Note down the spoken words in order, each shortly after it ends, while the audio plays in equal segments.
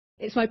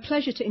It's my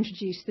pleasure to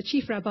introduce the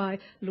Chief Rabbi,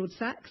 Lord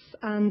Sachs,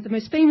 and the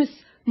most famous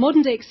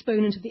modern-day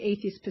exponent of the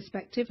atheist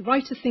perspective,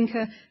 writer,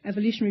 thinker,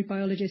 evolutionary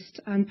biologist,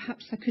 and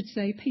perhaps I could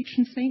say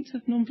patron saint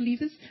of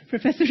non-believers,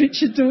 Professor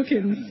Richard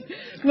Dawkins.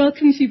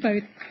 Welcome to you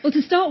both. Well,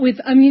 to start with,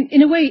 I mean,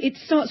 in a way, it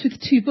starts with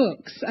 2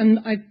 books, and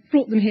I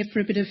brought them here for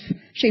a bit of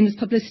shameless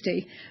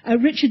publicity.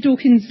 Richard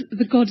Dawkins'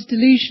 The God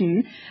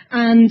Delusion,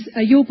 and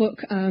your book,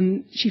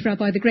 Chief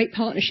Rabbi, The Great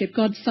Partnership,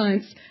 God,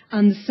 Science,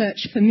 and the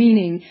Search for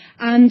Meaning.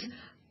 And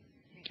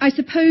I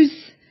suppose,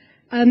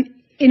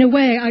 in a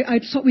way,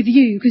 I'd start with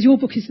you, because your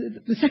book is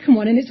the second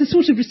one, and it's a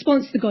sort of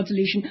response to the God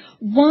delusion.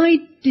 Why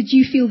did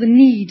you feel the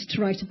need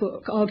to write a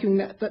book arguing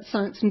that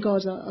science and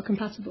God are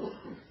compatible?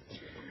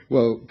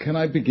 Well, can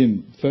I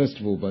begin, first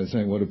of all, by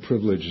saying what a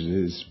privilege it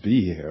is to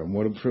be here, and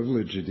what a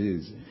privilege it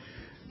is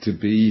to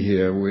be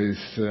here with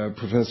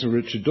Professor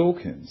Richard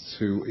Dawkins,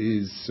 who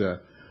is,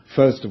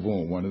 first of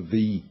all, one of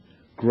the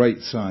great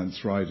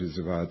science writers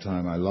of our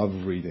time. I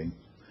love reading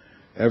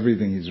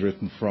everything he's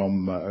written,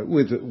 from,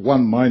 with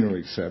one minor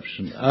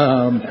exception,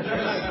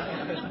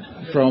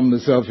 from The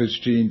Selfish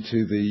Gene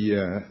to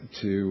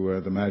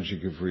the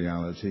Magic of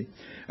Reality.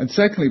 And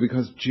secondly,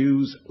 because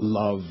Jews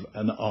love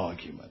an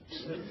argument.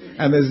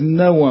 And there's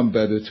no one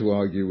better to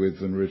argue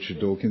with than Richard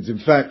Dawkins. In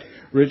fact,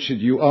 Richard,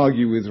 you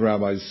argue with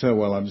rabbis so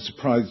well, I'm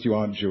surprised you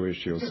aren't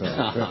Jewish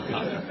yourself.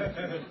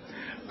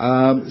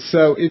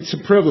 So it's a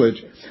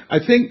privilege. I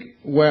think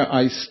where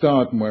I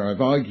start and where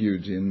I've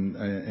argued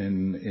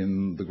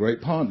in The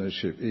Great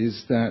Partnership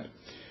is that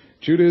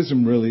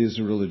Judaism really is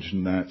a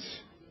religion that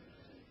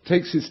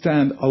takes its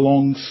stand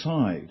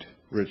alongside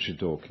Richard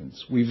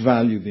Dawkins. We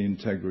value the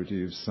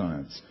integrity of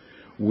science.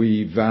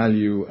 We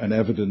value an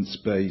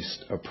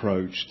evidence-based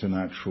approach to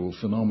natural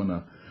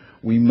phenomena.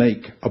 We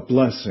make a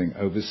blessing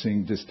over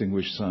seeing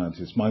distinguished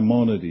scientists.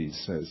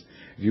 Maimonides says,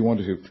 if you want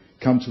to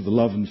come to the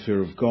love and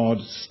fear of God,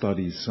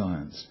 study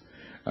science.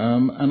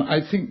 And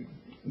I think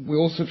we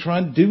also try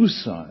and do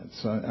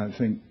science. I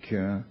think,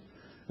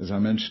 as I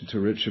mentioned to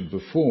Richard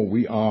before,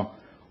 we are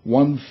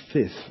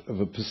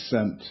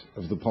 1/5%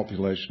 of the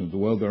population of the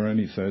world. There are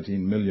only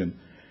 13 million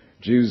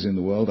Jews in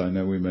the world. I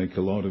know we make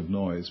a lot of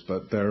noise,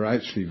 but there are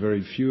actually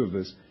very few of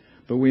us.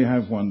 But we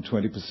have won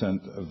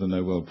 20% of the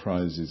Nobel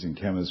Prizes in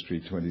chemistry,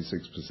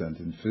 26%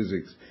 in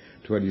physics,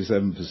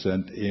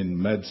 27%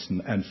 in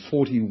medicine, and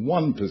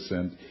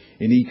 41%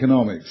 in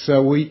economics.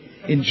 So we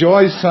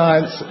enjoy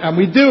science and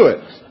we do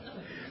it.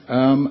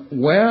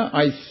 Where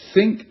I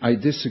think I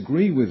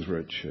disagree with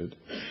Richard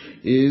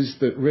is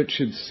that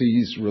Richard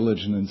sees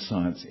religion and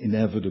science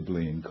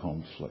inevitably in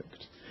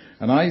conflict.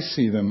 And I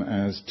see them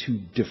as 2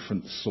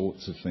 different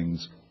sorts of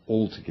things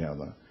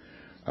altogether.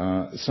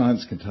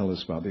 Science can tell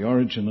us about the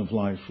origin of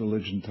life.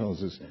 Religion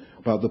tells us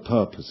about the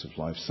purpose of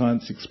life.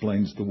 Science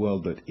explains the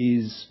world that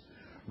is.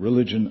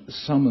 Religion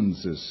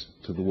summons us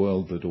to the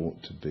world that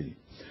ought to be.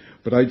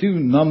 But I do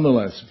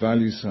nonetheless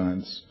value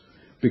science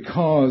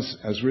because,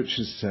 as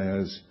Richard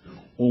says,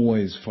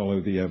 always follow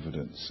the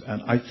evidence.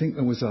 And I think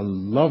there was a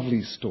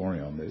lovely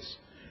story on this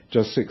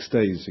just 6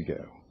 days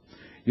ago.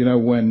 You know,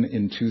 when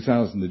in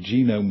 2000 the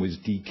genome was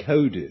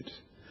decoded,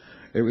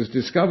 it was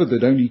discovered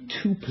that only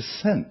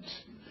 2%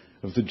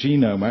 of the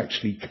genome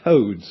actually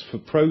codes for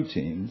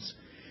proteins,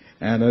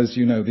 and as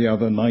you know, the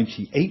other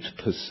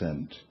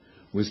 98%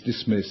 was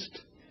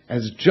dismissed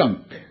as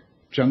junk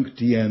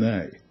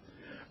DNA.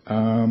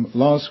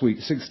 Last week,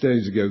 6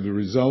 days ago, the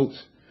result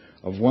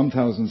of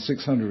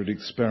 1,600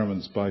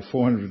 experiments by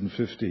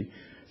 450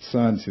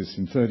 scientists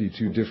in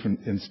 32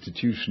 different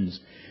institutions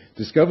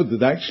discovered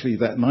that actually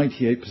that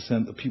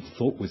 98% that people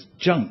thought was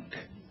junk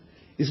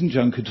isn't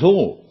junk at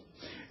all.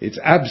 It's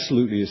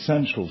absolutely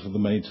essential for the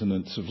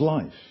maintenance of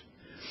life.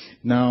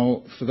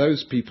 Now, for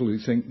those people who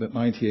think that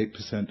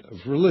 98%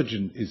 of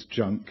religion is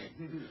junk,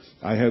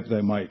 I hope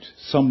they might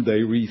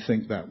someday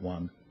rethink that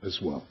one as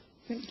well.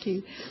 Thank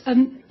you.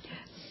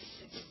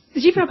 The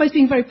Chief Rabbi is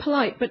being very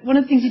polite, but one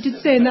of the things you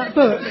did say in that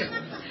book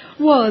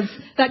was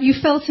that you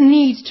felt a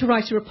need to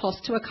write a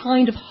riposte to a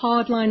kind of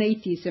hardline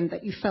atheism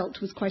that you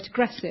felt was quite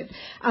aggressive.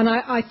 And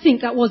I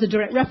think that was a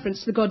direct reference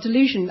to the God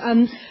delusion.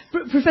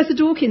 Professor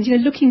Dawkins, you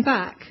know, looking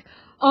back,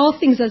 are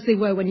things as they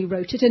were when you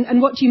wrote it?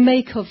 And what do you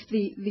make of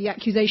the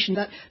accusation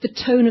that the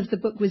tone of the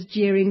book was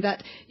jeering,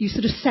 that you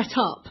sort of set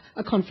up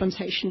a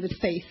confrontation with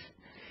faith?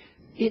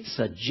 It's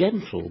a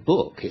gentle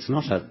book. It's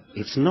not a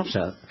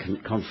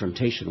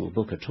confrontational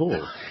book at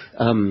all.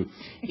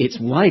 It's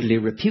widely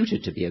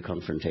reputed to be a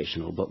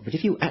confrontational book, but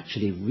if you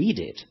actually read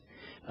it,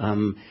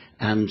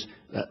 and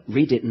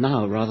read it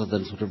now rather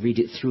than sort of read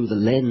it through the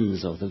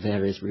lens of the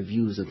various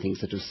reviews and things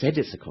that have said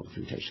it's a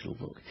confrontational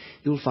book,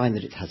 you'll find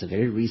that it has a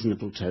very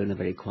reasonable tone, a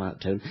very quiet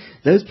tone.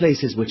 Those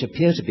places which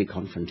appear to be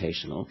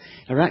confrontational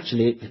are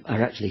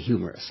actually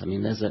humorous. I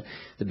mean, there's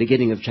the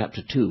beginning of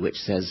chapter 2 which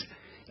says,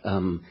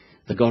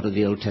 the God of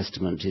the Old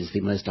Testament is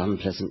the most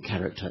unpleasant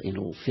character in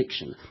all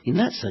fiction. I mean,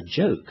 that's a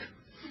joke.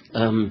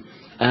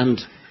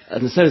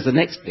 And so is the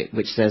next bit,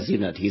 which says, you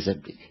know, he's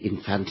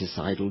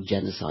infanticidal,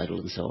 genocidal,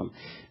 and so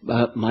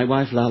on. My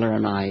wife Lala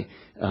and I,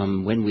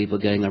 when we were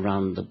going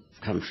around the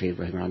country,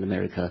 around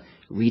America,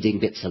 reading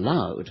bits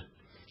aloud,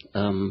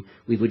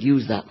 we would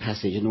use that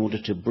passage in order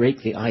to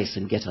break the ice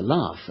and get a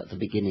laugh at the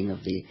beginning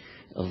of the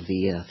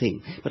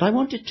thing. But I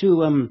wanted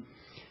to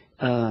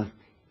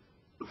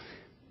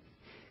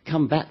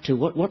come back to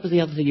what was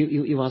the other thing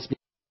you asked me?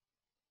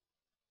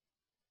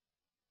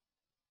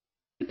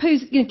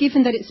 Suppose,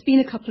 given that it's been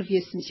a couple of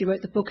years since you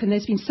wrote the book, and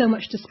there's been so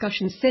much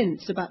discussion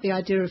since about the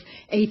idea of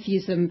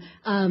atheism,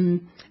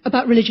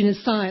 about religion and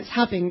science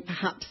having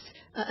perhaps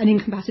an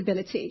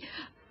incompatibility,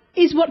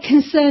 is what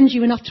concerned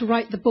you enough to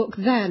write the book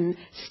then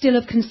still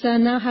of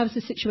concern now? How has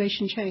the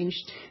situation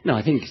changed? No,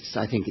 I think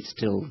it's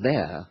still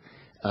there,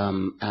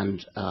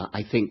 and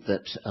I think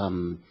that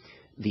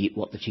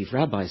what the Chief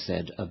Rabbi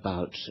said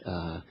about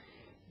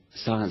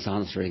science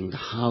answering the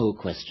how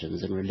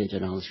questions and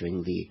religion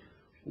answering the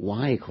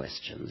why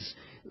questions,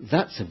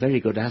 that's a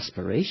very good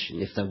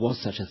aspiration. If there was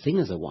such a thing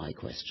as a why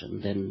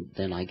question,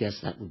 then I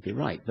guess that would be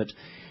right. But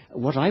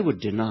what I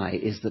would deny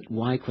is that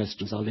why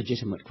questions are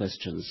legitimate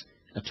questions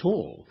at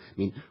all. I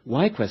mean,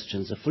 why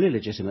questions are fully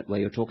legitimate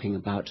where you're talking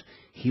about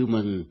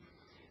human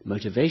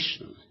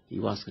motivation.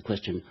 You ask the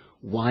question,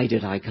 why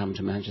did I come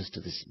to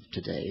Manchester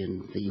today?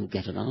 And you'll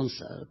get an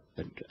answer,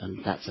 and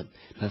that's a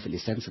perfectly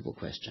sensible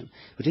question.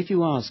 But if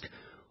you ask,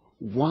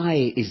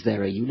 why is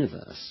there a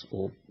universe,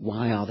 or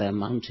why are there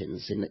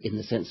mountains in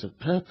the sense of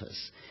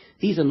purpose,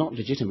 these are not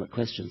legitimate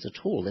questions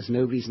at all. There's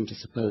no reason to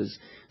suppose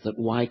that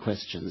why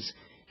questions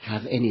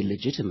have any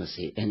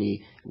legitimacy,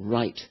 any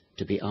right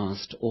to be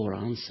asked or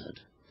answered.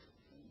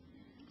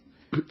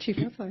 Chief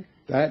Rabbi.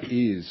 That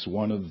is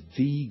one of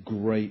the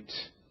great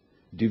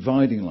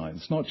dividing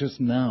lines, not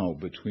just now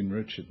between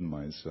Richard and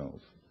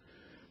myself,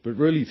 but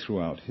really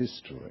throughout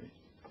history.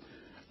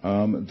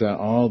 There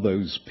are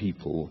those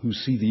people who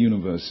see the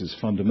universe as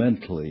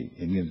fundamentally,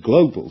 in a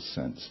global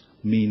sense,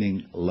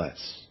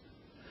 meaningless.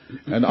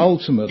 And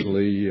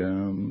ultimately,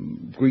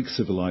 Greek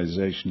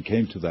civilization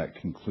came to that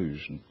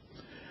conclusion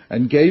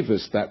and gave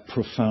us that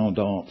profound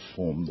art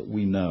form that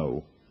we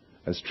know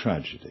as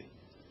tragedy.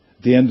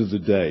 At the end of the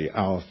day,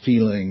 our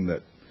feeling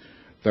that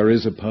there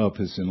is a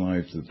purpose in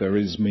life, that there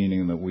is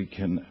meaning, that we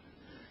can,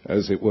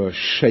 as it were,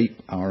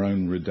 shape our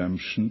own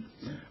redemption,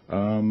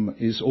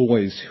 is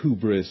always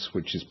hubris,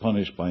 which is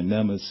punished by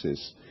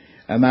nemesis.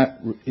 And that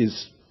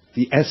is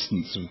the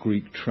essence of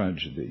Greek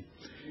tragedy.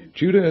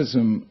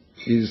 Judaism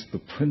is the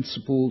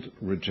principled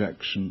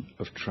rejection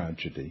of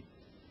tragedy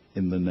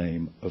in the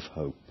name of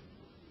hope,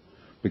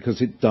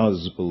 because it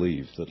does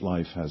believe that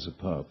life has a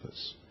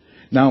purpose.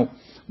 Now,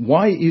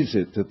 why is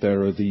it that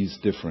there are these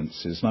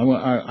differences? Now,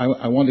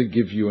 I want to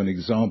give you an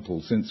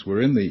example, since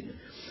we're in the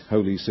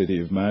holy city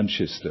of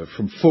Manchester,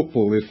 from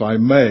football, if I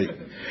may.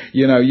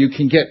 You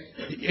can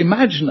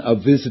imagine a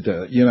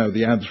visitor,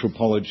 the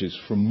anthropologist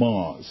from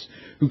Mars,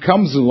 who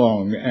comes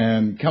along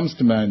and comes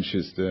to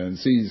Manchester and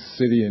sees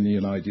City and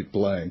United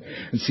playing,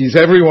 and sees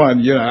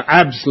everyone,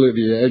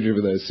 absolutely at the edge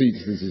of their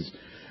seats. This is,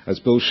 as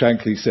Bill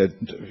Shankly said,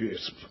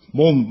 it's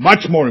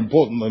much more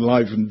important than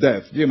life and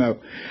death,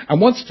 and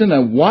wants to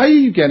know, why are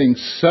you getting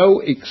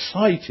so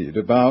excited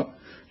about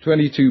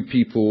 22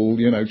 people,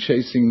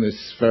 chasing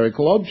this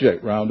spherical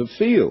object round a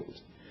field?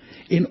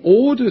 In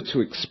order to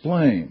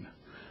explain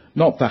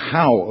not the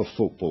how of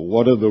football,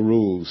 what are the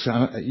rules,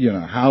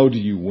 how do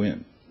you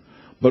win,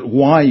 but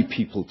why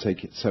people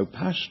take it so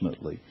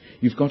passionately,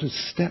 you've got to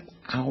step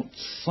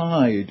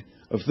outside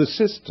of the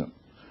system.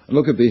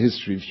 Look at the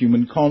history of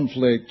human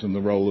conflict and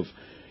the role of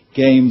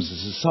games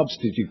as a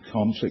substitute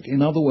conflict.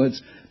 In other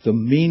words, the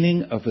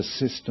meaning of a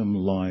system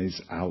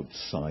lies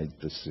outside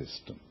the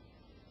system.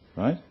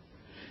 Right?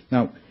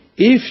 Now,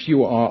 if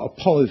you are a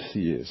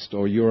polytheist,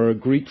 or you're a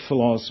Greek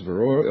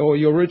philosopher, or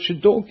you're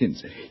Richard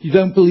Dawkins, you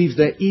don't believe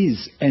there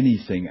is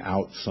anything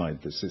outside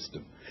the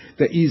system.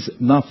 There is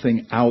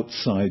nothing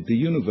outside the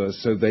universe,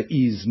 so there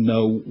is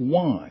no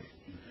why.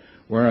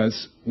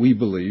 Whereas we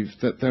believe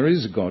that there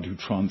is a God who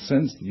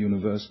transcends the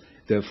universe,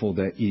 therefore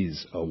there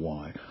is a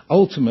why.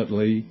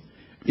 Ultimately,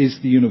 is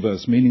the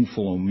universe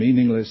meaningful or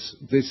meaningless?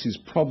 This is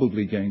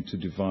probably going to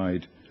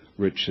divide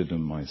Richard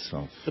and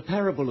myself. The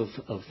parable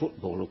of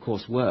football, of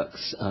course,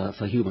 works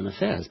for human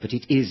affairs, but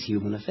it is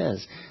human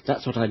affairs.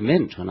 That's what I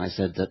meant when I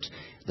said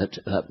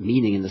that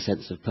meaning in the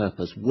sense of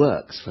purpose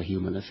works for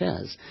human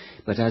affairs.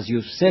 But as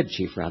you've said,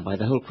 Chief Rabbi,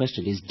 the whole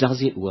question is,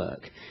 does it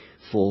work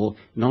for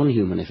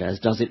non-human affairs?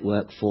 Does it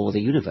work for the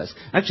universe?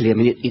 Actually, I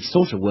mean, it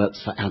sort of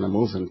works for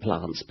animals and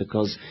plants,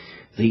 because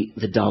the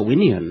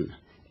Darwinian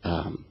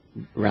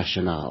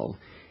rationale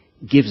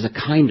gives a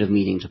kind of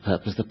meaning to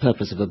purpose. The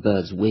purpose of a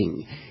bird's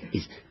wing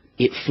is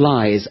it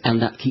flies,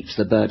 and that keeps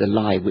the bird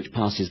alive, which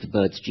passes the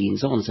bird's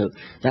genes on. So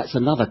that's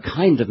another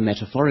kind of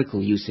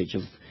metaphorical usage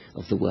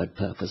of the word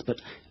purpose.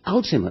 But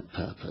ultimate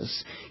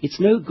purpose, it's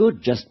no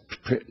good just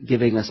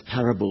giving us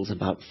parables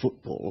about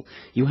football.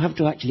 You have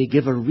to actually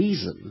give a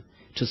reason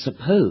to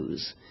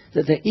suppose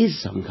that there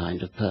is some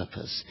kind of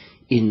purpose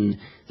in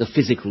the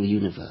physical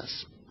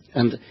universe.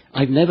 And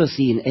I've never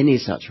seen any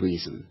such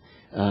reason.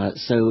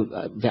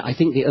 So I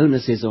think the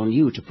onus is on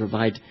you to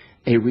provide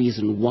a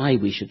reason why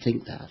we should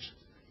think that.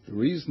 The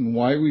reason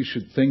why we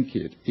should think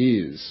it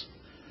is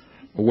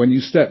when you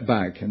step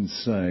back and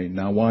say,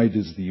 now why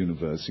does the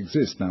universe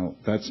exist? Now,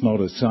 that's not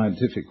a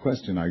scientific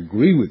question. I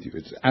agree with you.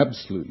 It's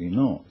absolutely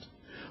not.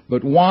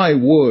 But why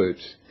would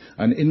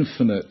an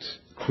infinite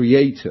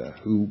creator,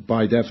 who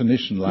by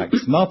definition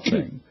lacks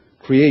nothing,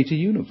 create a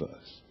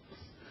universe?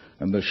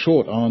 And the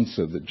short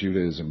answer that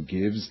Judaism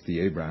gives, the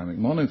Abrahamic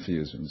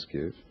monotheisms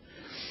give,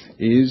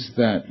 is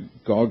that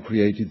God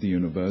created the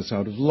universe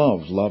out of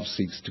love. Love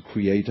seeks to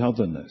create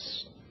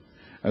otherness.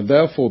 And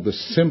therefore, the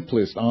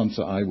simplest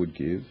answer I would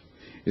give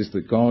is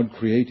that God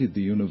created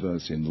the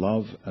universe in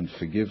love and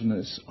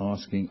forgiveness,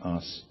 asking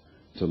us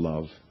to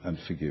love and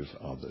forgive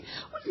others.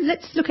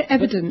 Let's look at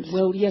evidence.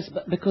 Well, yes,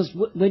 but because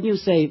when you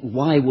say,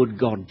 why would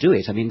God do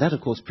it, I mean, that,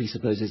 of course,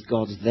 presupposes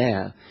God's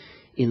there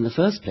in the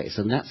first place,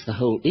 and that's the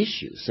whole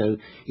issue. So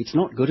it's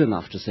not good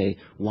enough to say,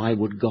 why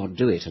would God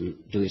do it, and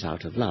do it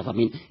out of love? I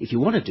mean, if you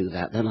want to do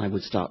that, then I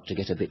would start to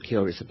get a bit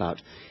curious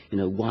about,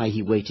 why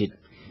he waited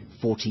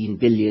 14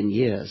 billion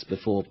years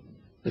before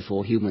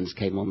humans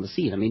came on the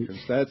scene. I mean,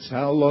 that's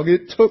how long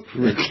it took,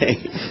 Richard. Okay.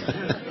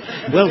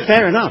 Well,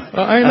 fair enough.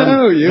 I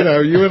know,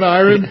 you and I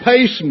are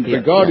impatient,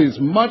 but God is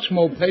much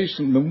more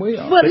patient than we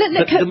are. Well,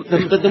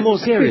 but the more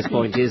serious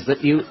point is that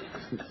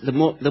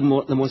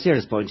the more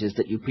serious point is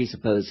that you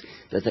presuppose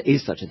that there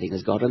is such a thing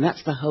as God, and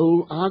that's the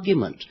whole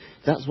argument.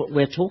 That's what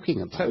we're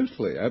talking about.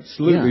 Totally,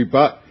 absolutely. Yeah.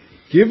 But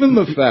given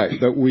the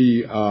fact that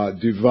we are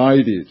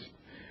divided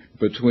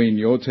between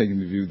you're taking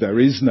the view there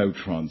is no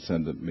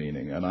transcendent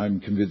meaning, and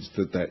I'm convinced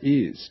that there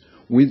is,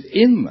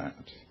 within that,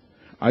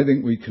 I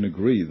think we can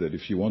agree that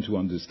if you want to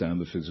understand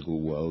the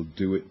physical world,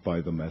 do it by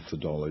the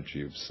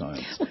methodology of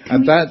science.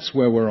 And that's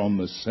where we're on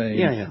the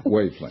same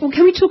wavelength. Well,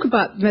 can we talk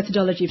about the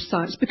methodology of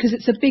science? Because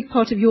it's a big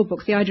part of your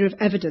book, the idea of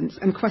evidence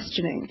and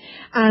questioning.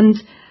 And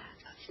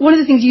one of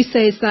the things you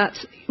say is that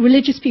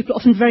religious people are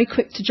often very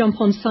quick to jump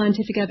on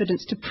scientific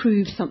evidence to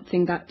prove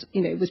something that,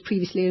 was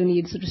previously only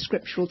in sort of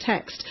scriptural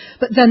text,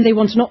 but then they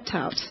want an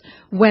opt-out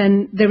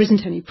when there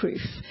isn't any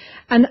proof.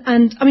 And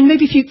I mean,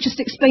 maybe if you just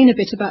explain a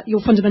bit about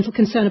your fundamental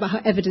concern about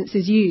how evidence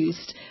is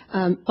used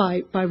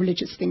by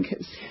religious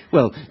thinkers.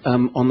 Well,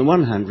 on the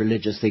one hand,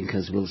 religious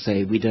thinkers will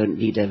say we don't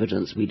need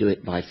evidence, we do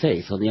it by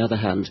faith. On the other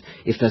hand,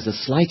 if there's the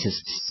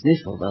slightest sniff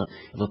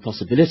of a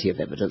possibility of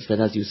evidence,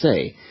 then, as you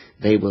say,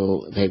 they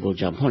will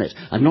jump on it.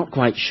 I'm not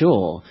quite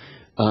sure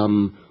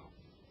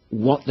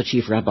what the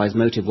Chief Rabbi's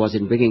motive was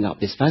in bringing up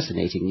this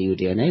fascinating new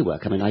DNA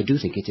work. I mean, I do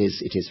think it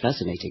is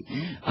fascinating.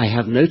 I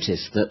have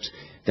noticed that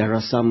there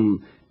are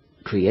some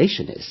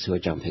creationists who are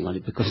jumping on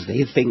it because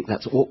they think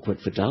that's awkward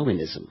for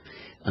Darwinism.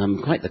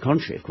 Quite the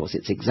contrary, of course.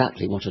 It's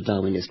exactly what a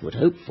Darwinist would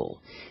hope for,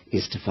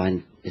 is to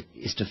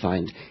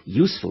find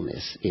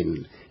usefulness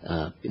in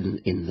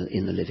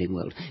the living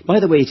world. By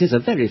the way, it is a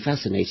very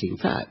fascinating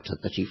fact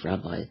that the Chief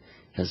Rabbi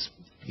has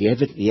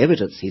the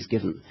evidence he's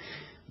given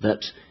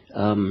that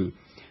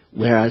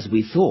whereas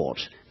we thought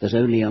that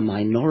only a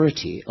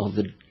minority of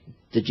the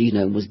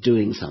genome was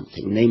doing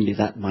something, namely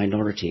that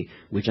minority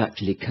which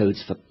actually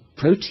codes for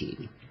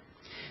protein,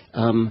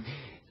 and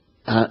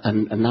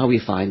now we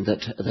find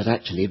that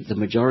actually the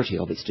majority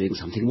of it's doing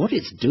something. What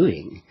it's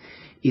doing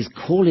is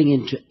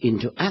calling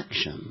into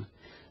action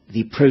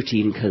the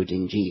protein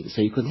coding genes.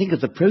 So you can think of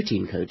the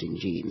protein coding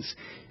genes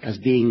as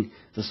being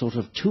the sort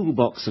of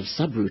toolbox of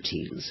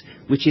subroutines,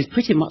 which is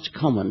pretty much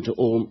common to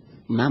all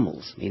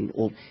mammals. I mean,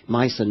 all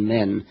mice and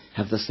men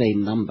have the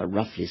same number,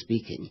 roughly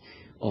speaking,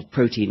 of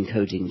protein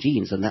coding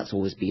genes, and that's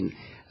always been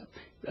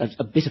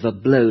a bit of a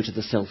blow to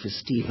the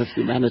self-esteem of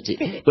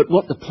humanity. But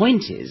what the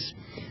point is,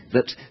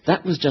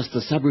 that was just the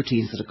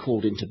subroutines that are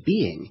called into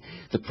being.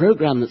 The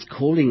program that's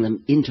calling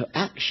them into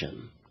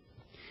action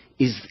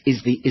is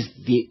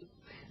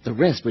the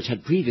rest, which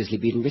had previously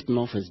been written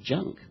off as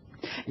junk.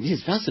 And this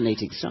is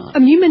fascinating stuff.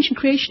 You mentioned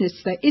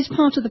creationists there. Is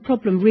part of the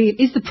problem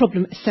is the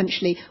problem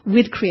essentially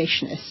with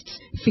creationists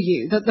for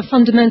you? The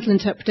fundamental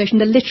interpretation,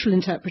 the literal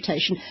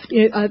interpretation.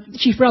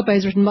 Chief Rabbi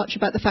has written much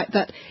about the fact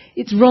that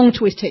it's wrong to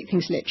always take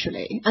things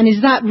literally. And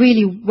is that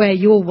really where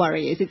your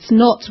worry is? It's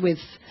not with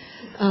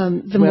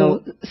more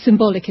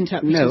symbolic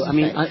interpretation. No, I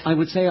mean, I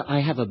would say I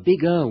have a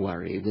bigger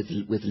worry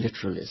with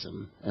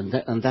literalism,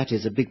 and that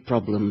is a big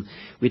problem.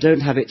 We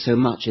don't have it so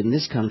much in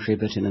this country,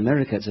 but in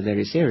America it's a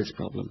very serious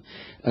problem.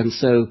 And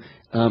so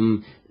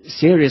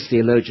serious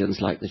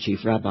theologians like the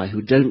Chief Rabbi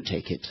who don't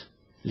take it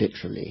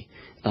literally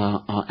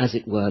are, as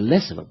it were,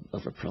 less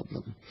of a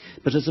problem.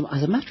 But as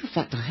a matter of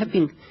fact, I have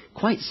been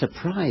quite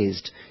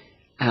surprised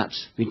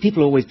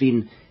people have always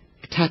been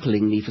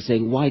tackling me for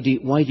saying, why do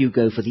you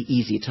go for the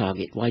easy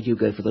target? Why do you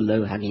go for the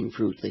low-hanging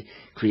fruit, the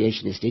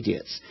creationist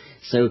idiots?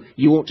 So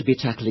you ought to be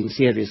tackling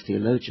serious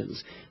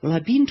theologians. Well,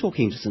 I've been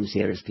talking to some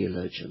serious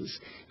theologians,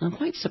 and I'm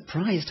quite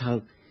surprised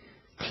how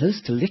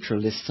close to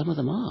literalists some of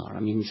them are.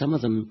 I mean, some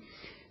of them,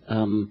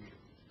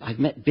 I've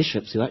met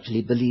bishops who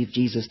actually believe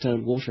Jesus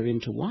turned water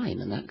into wine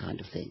and that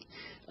kind of thing.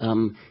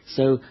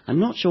 So I'm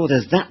not sure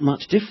there's that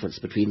much difference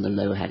between the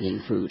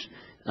low-hanging fruit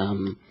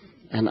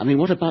and, I mean,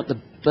 what about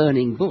the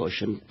burning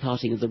bush and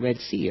parting of the Red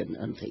Sea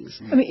and things?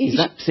 I mean, is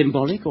that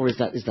symbolic or is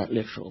that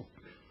literal?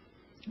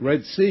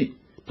 Red Sea.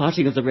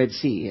 Parting of the Red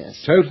Sea,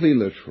 yes. Totally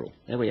literal.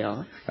 There we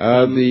are.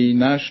 The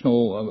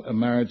National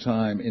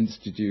Maritime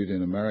Institute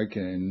in America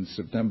in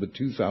September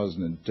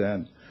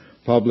 2010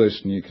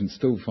 published, and you can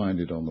still find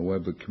it on the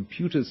web, a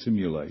computer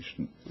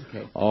simulation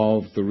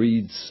of the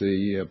Reed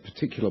Sea, a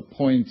particular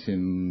point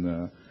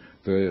in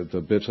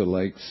the Bitter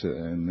Lakes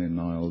in the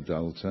Nile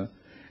Delta,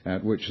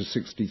 at which a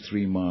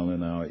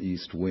 63-mile-an-hour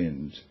east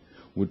wind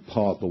would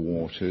part the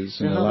waters.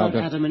 So and how allow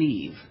about Adam and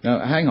Eve? Now,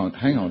 hang on.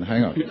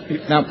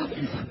 Now,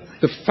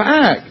 the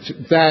fact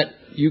that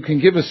you can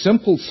give a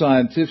simple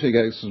scientific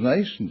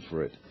explanation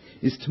for it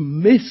is to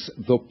miss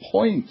the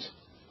point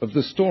of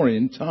the story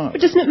entirely.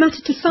 But doesn't it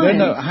matter to science?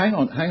 No, hang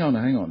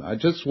on. I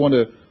just want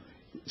to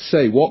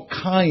say what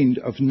kind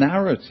of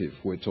narrative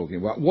we're talking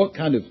about, what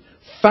kind of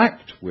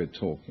fact we're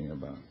talking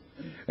about.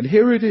 And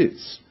here it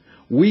is.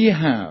 We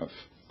have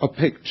a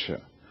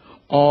picture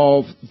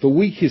of the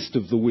weakest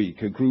of the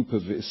weak, a group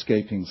of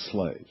escaping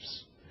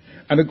slaves,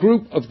 and a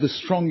group of the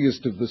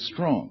strongest of the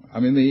strong. I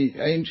mean,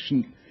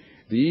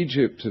 the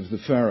Egypt of the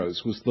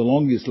pharaohs was the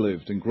longest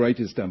lived and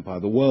greatest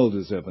empire the world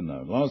has ever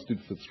known, lasted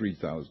for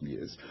 3,000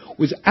 years,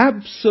 was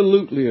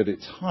absolutely at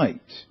its height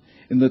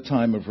in the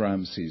time of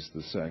Ramses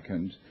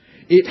II.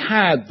 It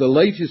had the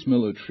latest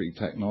military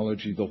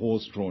technology, the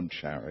horse-drawn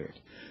chariot.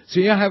 So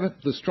you have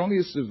the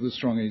strongest of the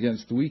strong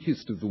against the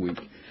weakest of the weak.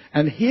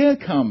 And here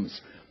comes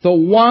the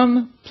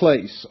one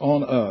place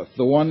on earth,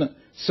 the one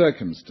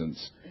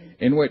circumstance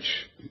in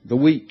which the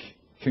weak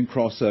can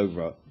cross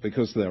over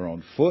because they're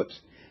on foot,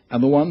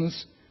 and the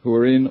ones who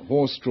are in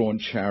horse-drawn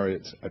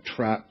chariots are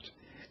trapped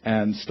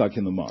and stuck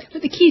in the mud.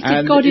 But the key is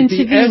that God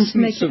intervened to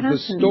make it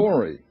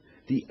happen.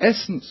 The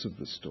essence of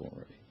the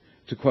story,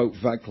 to quote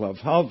Václav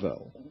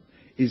Havel,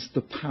 is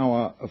the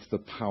power of the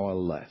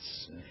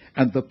powerless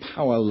and the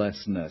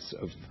powerlessness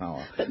of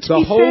power. But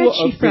the whole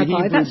of the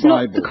Hebrew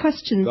Bible, the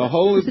question the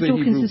whole of the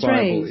Hebrew Dawkins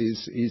Bible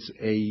raised.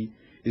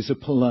 is a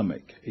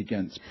polemic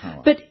against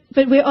power.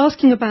 But we're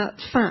asking about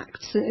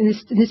facts in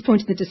this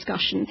point in the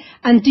discussion.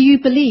 And do you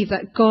believe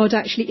that God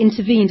actually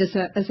intervened as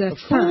a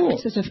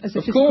fact, as a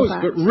physical Of course,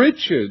 fact? but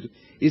Richard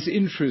is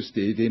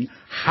interested in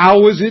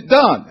how was it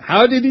done?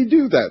 How did he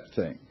do that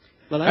thing?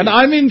 Well, and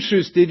I'm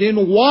interested in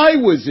why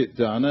was it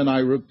done, and I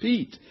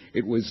repeat,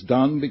 it was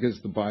done because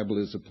the Bible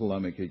is a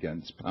polemic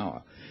against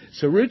power.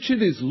 So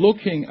Richard is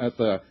looking at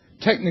the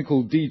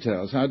technical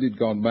details. How did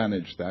God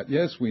manage that?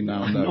 Yes, we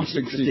now know.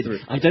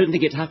 63. I don't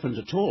think it happened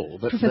at all.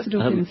 Professor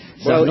Dawkins.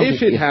 Well,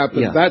 if it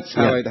happened, that's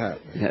how it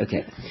happened. Yeah,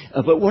 okay.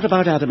 But what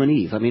about Adam and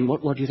Eve? I mean,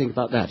 what do you think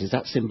about that? Is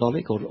that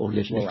symbolic or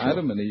literal? Well,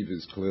 Adam and Eve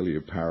is clearly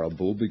a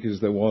parable because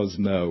there was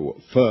no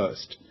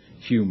first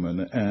human,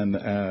 and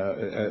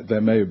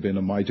there may have been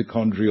a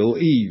mitochondrial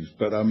Eve,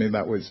 but I mean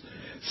that was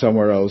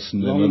somewhere else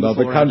and in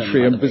another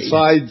country, and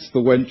besides the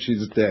wench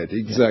is dead.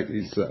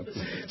 Exactly so.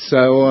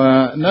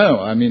 So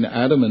no, I mean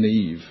Adam and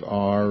Eve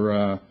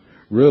are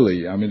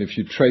really, I mean if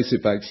you trace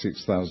it back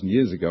 6,000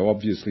 years ago,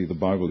 obviously the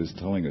Bible is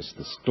telling us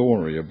the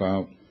story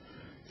about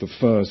the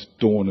first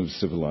dawn of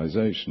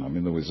civilization. I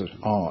mean there was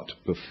art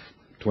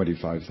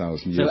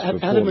 25,000 years before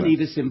So Adam and that.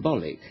 Eve is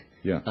symbolic.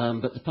 Yeah.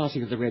 But the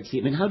parting of the Red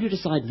Sea, I mean, how do you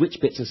decide which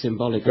bits are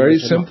symbolic? Very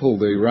simple.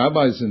 The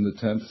rabbis in the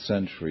 10th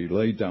century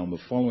laid down the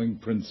following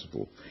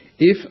principle.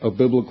 If a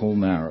biblical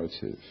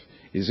narrative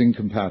is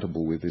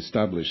incompatible with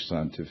established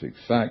scientific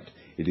fact,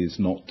 it is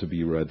not to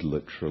be read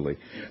literally.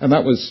 And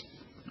that was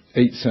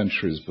 8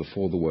 centuries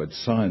before the word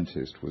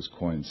scientist was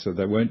coined. So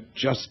they weren't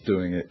just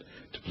doing it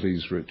to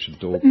please Richard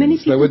Dawkins. Many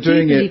people they were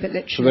doing do it believe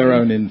it for their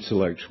own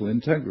intellectual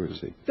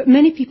integrity. But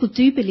many people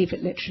do believe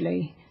it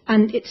literally.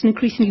 And it's an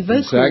increasingly vocal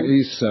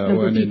Exactly so,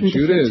 number of and in people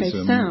different Judaism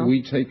tastes now.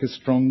 we take a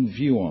strong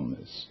view on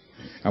this.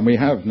 And we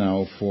have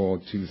now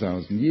for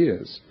 2,000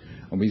 years.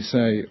 And we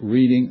say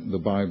reading the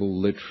Bible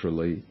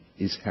literally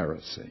is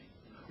heresy.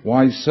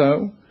 Why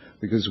so?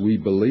 Because we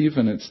believe,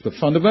 and it's a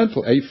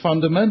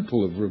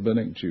fundamental of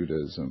rabbinic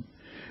Judaism,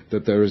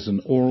 that there is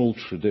an oral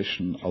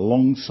tradition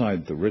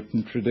alongside the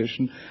written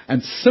tradition,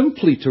 and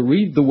simply to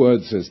read the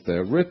words as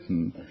they're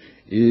written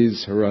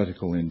is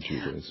heretical in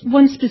Judaism.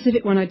 One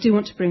specific one I do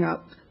want to bring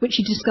up, which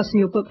you discuss in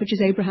your book, which is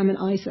Abraham and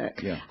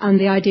Isaac, and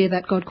the idea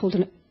that God called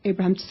on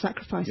Abraham to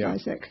sacrifice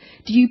Isaac.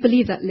 Do you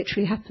believe that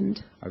literally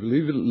happened? I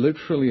believe it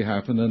literally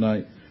happened, and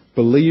I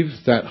believe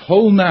that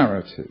whole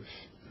narrative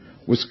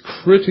was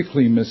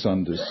critically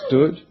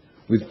misunderstood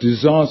with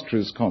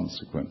disastrous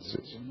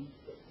consequences.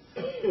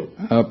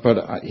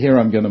 But here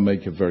I'm going to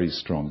make a very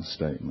strong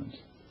statement.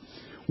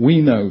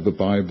 We know the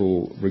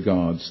Bible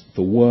regards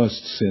the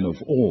worst sin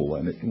of all,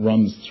 and it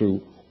runs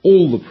through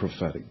all the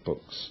prophetic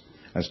books,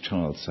 as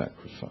child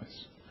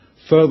sacrifice.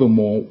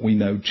 Furthermore, we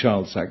know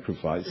child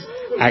sacrifice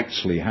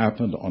actually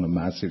happened on a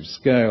massive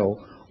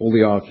scale. All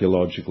the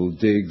archaeological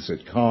digs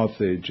at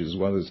Carthage, as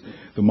well as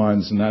the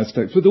Mayans and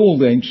Aztecs, with all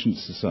the ancient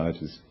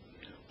societies,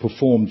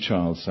 performed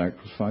child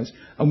sacrifice.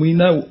 And we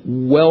know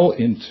well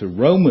into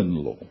Roman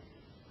law,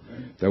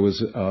 there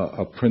was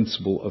a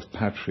principle of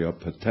patria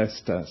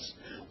potestas,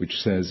 which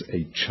says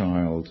a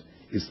child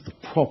is the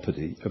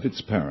property of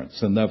its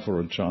parents, and therefore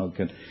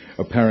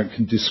a parent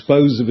can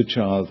dispose of a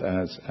child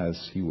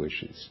as he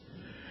wishes.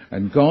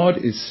 And God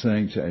is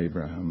saying to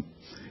Abraham,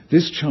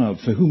 this child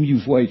for whom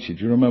you've waited,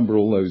 you remember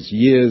all those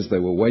years they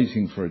were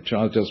waiting for a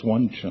child, just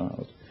one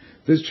child.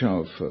 This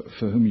child for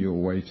whom you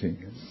were waiting,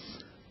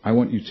 I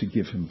want you to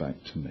give him back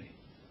to me.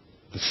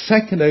 The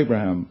second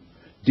Abraham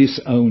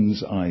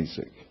disowns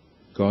Isaac,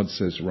 God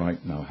says,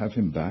 right now, have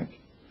him back.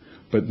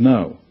 But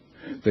know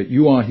that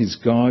you are his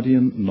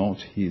guardian, not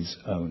his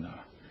owner.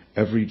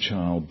 Every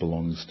child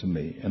belongs to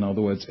me. In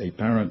other words, a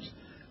parent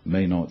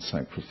may not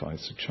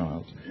sacrifice a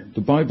child.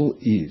 The Bible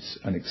is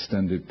an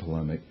extended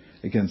polemic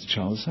against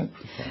child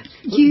sacrifice.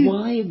 But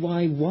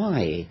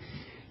why?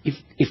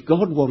 If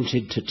God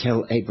wanted to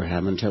tell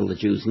Abraham and tell the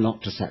Jews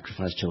not to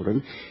sacrifice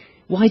children,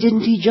 why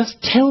didn't he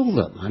just tell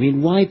them? I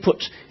mean, why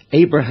put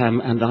Abraham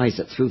and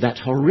Isaac through that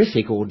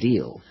horrific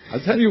ordeal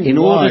I'll tell you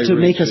in why, order to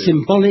make a Richard.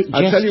 symbolic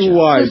gesture? I'll tell you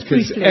why, That's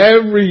because briefly.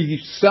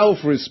 every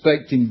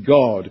self-respecting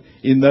God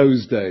in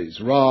those days,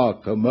 Ra,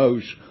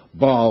 Chemosh,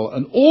 Baal,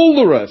 and all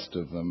the rest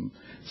of them,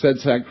 said,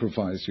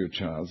 sacrifice your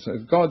child. So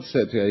God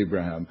said to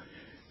Abraham,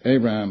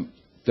 Abraham,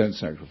 don't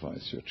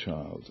sacrifice your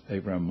child.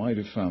 Abraham might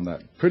have found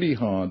that pretty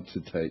hard to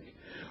take.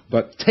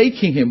 But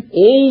taking him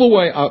all the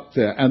way up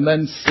there and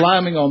then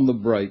slamming on the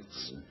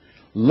brakes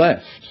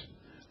left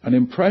an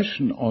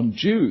impression on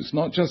Jews,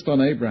 not just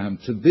on Abraham,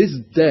 to this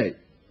day,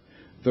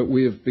 that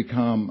we have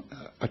become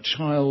a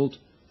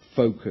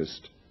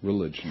child-focused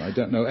religion. I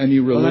don't know any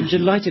religion. Well, I'm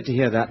delighted to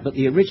hear that, but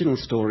the original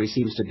story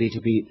seems to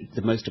be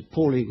the most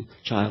appalling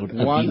child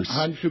abuse.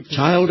 100%.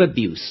 Child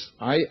abuse.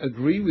 I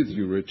agree with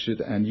you, Richard,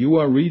 and you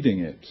are reading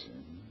it.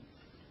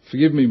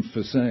 Forgive me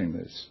for saying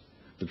this.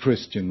 The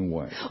Christian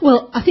way.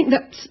 Well, I think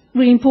that's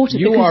really important.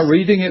 You because are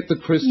reading it the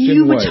Christian way.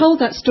 you were told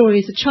that story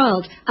as a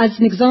child as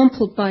an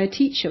example by a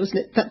teacher,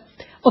 wasn't it, that,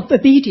 of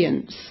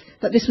obedience,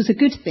 that this was a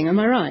good thing. Am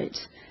I right?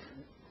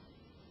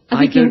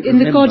 I think in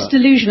the God's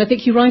Delusion, I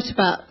think you write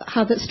about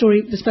how that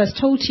story was first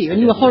told to you, and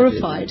you were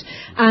horrified.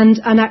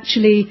 And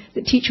actually,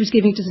 the teacher was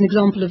giving it as an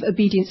example of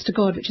obedience to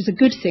God, which is a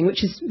good thing,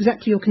 which is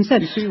exactly your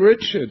concern. You see,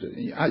 Richard,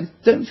 I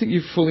don't think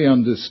you fully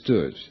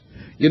understood.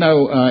 You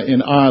know,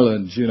 in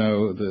Ireland, you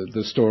know,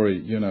 the story,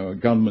 you know, a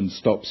gunman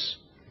stops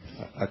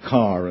a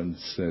car and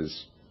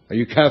says, are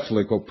you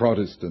Catholic or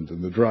Protestant?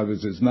 And the driver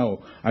says,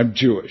 no, I'm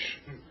Jewish.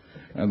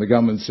 And the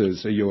gunman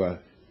says, are you a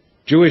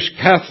Jewish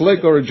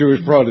Catholic or a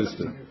Jewish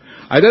Protestant?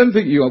 I don't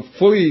think you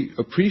fully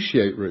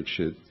appreciate,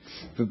 Richard,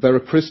 that there are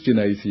Christian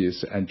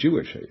atheists and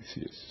Jewish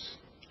atheists.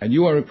 And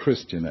you are a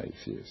Christian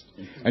atheist.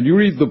 And you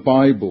read the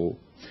Bible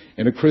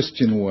in a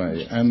Christian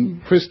way.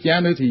 And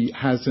Christianity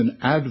has an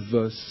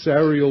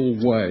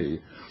adversarial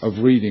way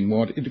of reading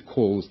what it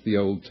calls the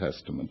Old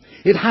Testament.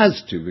 It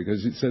has to,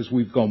 because it says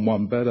we've gone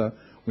one better,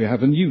 we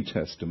have a New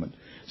Testament.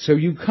 So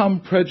you come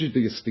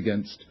prejudiced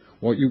against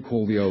what you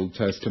call the Old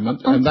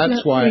Testament, and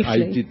that's why I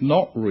did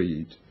not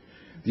read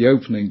the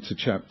opening to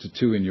chapter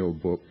 2 in your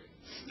book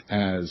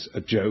as a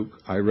joke.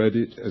 I read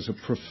it as a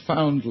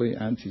profoundly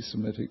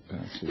anti-Semitic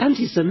passage.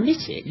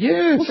 Anti-Semitic?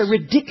 Yes. What a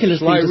ridiculous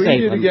Shall thing to I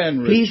say. read it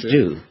again, Please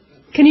Richard? do.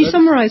 Can you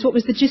summarise what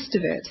was the gist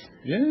of it?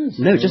 Yes.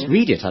 No, just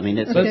read it. I mean,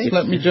 it's... Okay.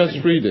 Let me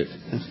just read it.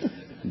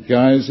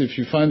 Guys, if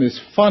you find this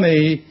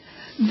funny,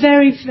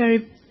 Very,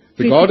 very...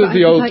 the God of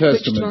the Old I'd like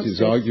Testament Richard is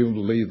to answer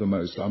arguably the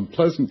most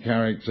unpleasant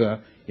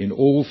character in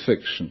all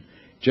fiction.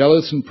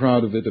 Jealous and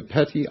proud of it, a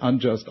petty,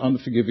 unjust,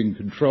 unforgiving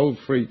control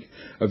freak,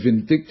 a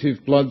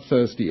vindictive,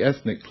 bloodthirsty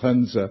ethnic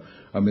cleanser,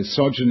 a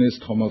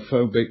misogynist,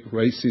 homophobic,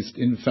 racist,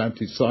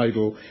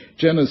 infanticidal,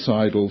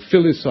 genocidal,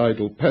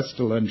 filicidal,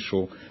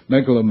 pestilential,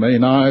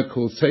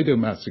 megalomaniacal,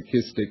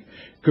 sadomasochistic,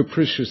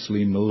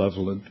 capriciously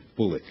malevolent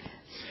bully.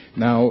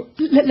 Now,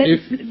 Let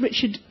if...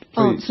 Richard Please.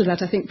 answer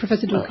that, I think,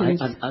 Professor Well,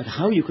 Dawkins.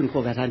 how you can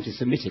call that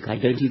anti-Semitic, I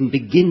don't even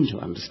begin to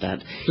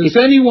understand. Does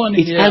anyone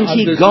it's here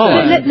anti-God.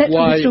 understand Let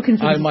why Professor Dawkins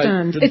I might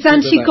understand. It's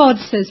consider that- anti-God,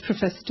 says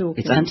Professor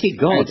Dawkins. It's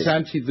anti-God. It's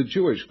anti the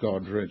Jewish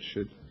God,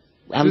 Richard.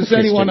 And Does the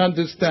anyone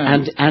Christian-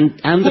 understand?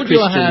 And the Put your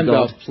Christian hand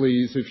God. up,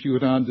 please, if you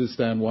would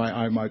understand why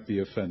I might be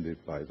offended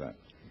by that.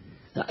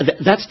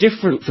 That's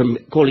different from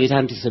calling it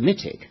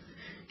anti-Semitic.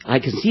 I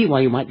can see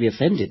why you might be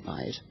offended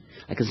by it.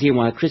 I can see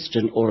why a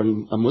Christian or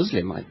a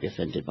Muslim might be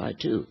offended by it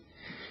too.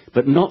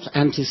 But not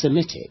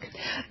anti-Semitic.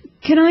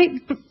 Can I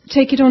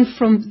take it on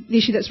from the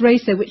issue that's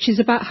raised there, which is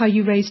about how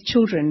you raise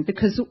children?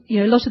 Because, you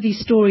know, a lot of these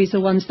stories are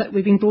ones that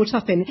we've been brought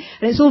up in.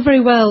 And it's all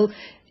very well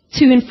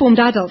two informed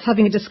adults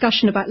having a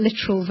discussion about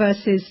literal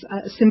versus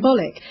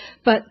symbolic.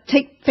 But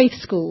take faith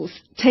schools.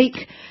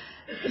 Take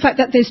the fact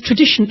that there's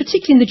tradition,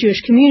 particularly in the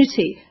Jewish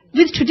community.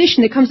 With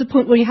tradition, there comes a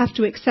point where you have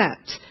to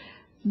accept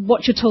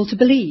what you're told to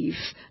believe.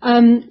 I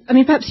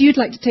mean, perhaps you'd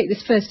like to take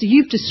this first.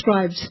 You've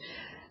described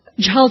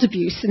child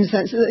abuse in the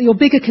sense that your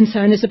bigger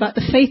concern is about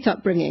the faith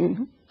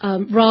upbringing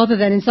rather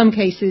than, in some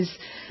cases,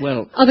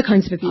 other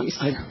kinds of abuse.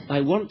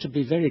 I want to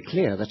be very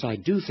clear that I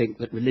do think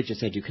that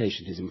religious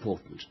education is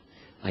important.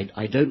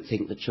 I don't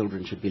think that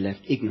children should be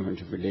left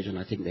ignorant of religion.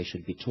 I think they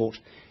should be taught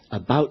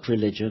about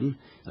religion,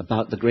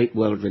 about the great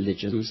world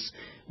religions.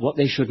 What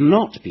they should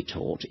not be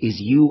taught is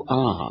you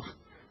are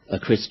a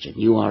Christian,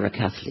 you are a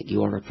Catholic,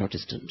 you are a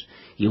Protestant,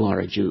 you are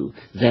a Jew,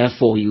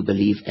 therefore you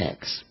believe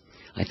X.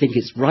 I think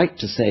it's right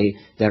to say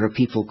there are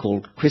people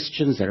called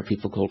Christians, there are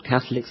people called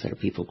Catholics, there are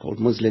people called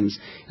Muslims,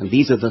 and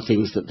these are the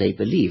things that they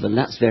believe, and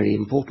that's very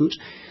important.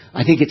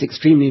 I think it's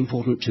extremely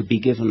important to be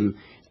given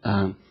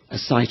a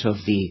sight of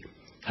the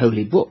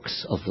holy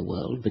books of the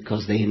world,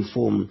 because they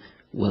inform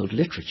world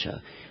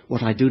literature.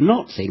 What I do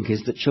not think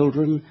is that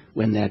children,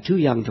 when they're too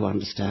young to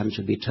understand,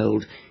 should be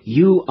told,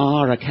 you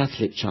are a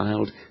Catholic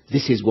child,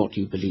 this is what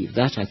you believe.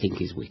 That, I think,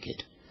 is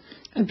wicked.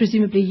 And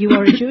presumably you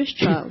are a Jewish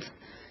child.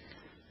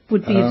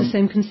 Would be of the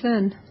same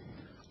concern.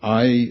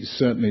 I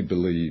certainly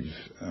believe,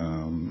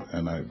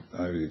 and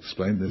I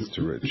explained this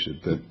to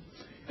Richard, that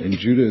in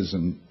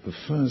Judaism, the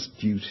first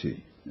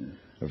duty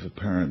of a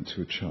parent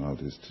to a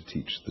child is to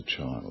teach the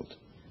child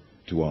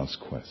to ask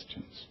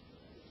questions.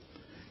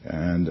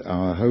 And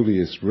our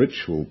holiest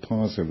ritual,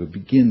 Passover,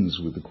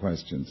 begins with the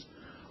questions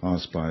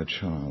asked by a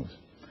child.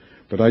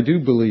 But I do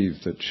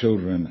believe that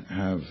children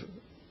have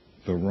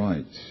the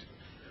right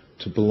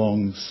to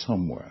belong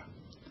somewhere.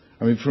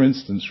 I mean, for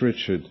instance,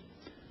 Richard,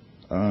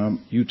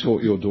 you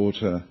taught your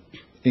daughter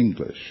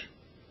English.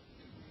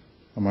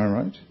 Am I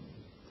right?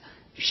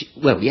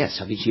 Well, yes.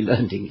 I mean, she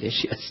learned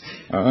English, yes.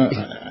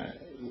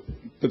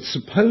 But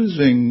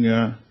supposing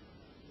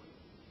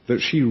that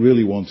she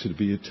really wanted to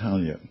be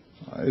Italian,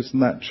 isn't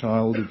that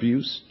child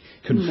abuse?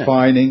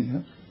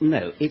 Confining?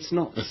 No, it's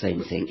not the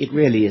same thing. It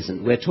really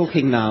isn't. We're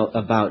talking now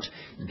about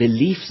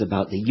beliefs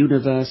about the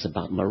universe,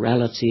 about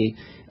morality,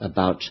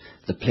 about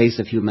the place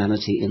of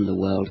humanity in the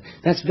world.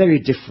 That's very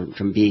different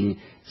from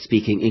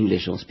speaking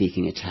English or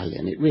speaking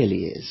Italian. It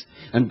really is.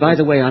 And by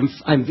the way,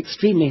 I'm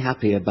extremely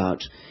happy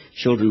about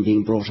children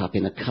being brought up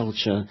in a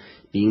culture,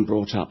 being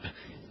brought up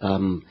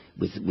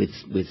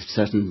with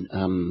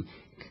certain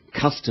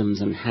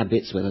customs and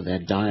habits, whether they're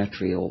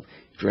dietary or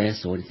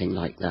dress or anything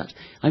like that.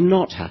 I'm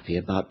not happy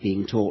about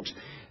being taught,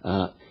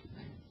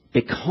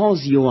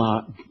 because you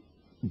are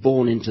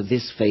born into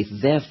this faith,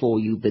 therefore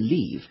you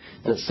believe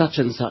that such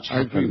and such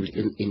happened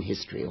in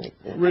history.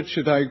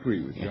 Richard, I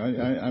agree with you.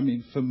 I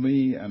mean, for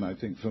me, and I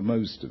think for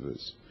most of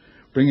us,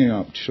 bringing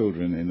up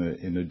children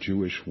in a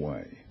Jewish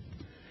way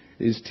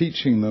is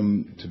teaching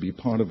them to be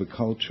part of a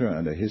culture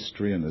and a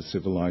history and a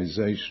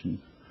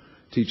civilization,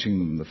 teaching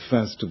them the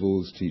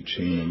festivals,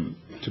 teaching them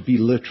to be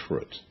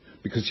literate,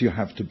 because you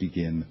have to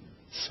begin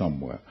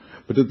somewhere,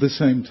 but at the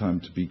same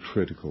time to be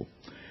critical.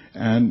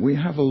 And we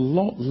have a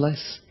lot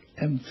less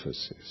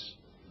emphasis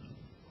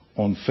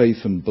on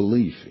faith and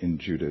belief in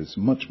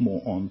Judaism, much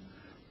more on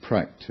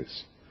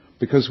practice,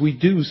 because we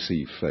do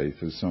see faith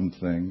as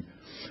something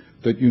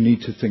that you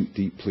need to think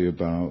deeply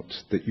about,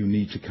 that you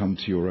need to come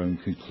to your own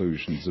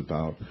conclusions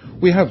about.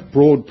 We have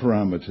broad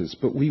parameters,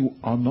 but we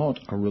are not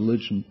a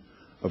religion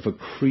of a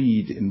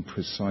creed in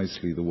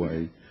precisely the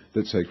way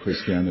that, say,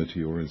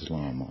 Christianity or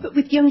Islam are. But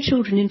with young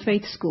children in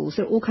faith schools,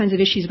 there are all kinds of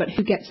issues about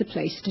who gets a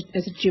place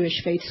as a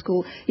Jewish faith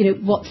school. You know,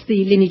 what's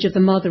the lineage of the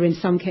mother in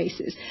some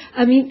cases.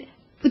 I mean,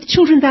 with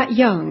children that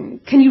young,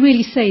 can you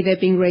really say they're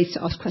being raised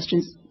to ask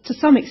questions? To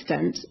some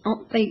extent,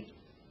 aren't they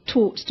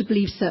taught to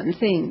believe certain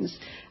things?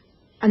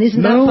 And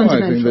isn't that fundamental?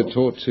 No, I think they're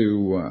taught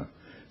to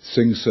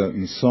sing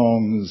certain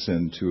songs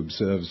and to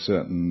observe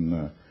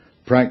certain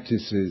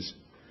practices.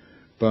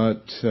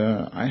 But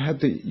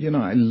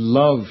I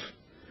love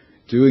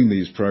doing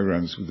these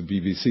programs with the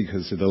BBC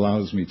because it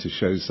allows me to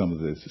show some of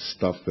the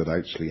stuff that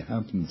actually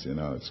happens in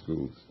our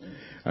schools.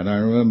 And I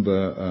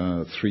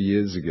remember 3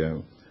 years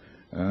ago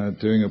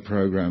doing a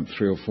program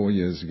 3 or 4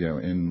 years ago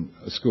in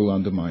a school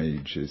under my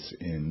ages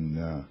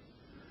in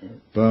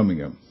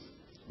Birmingham,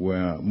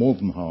 where more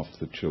than half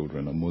the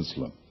children are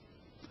Muslim.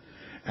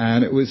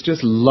 And it was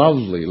just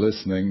lovely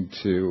listening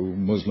to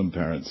Muslim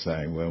parents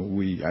saying, well,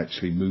 we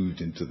actually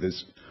moved into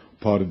this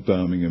part of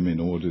Birmingham in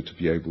order to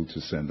be able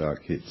to send our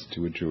kids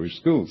to a Jewish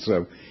school.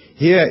 So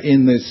here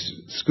in this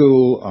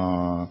school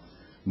are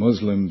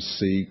Muslims,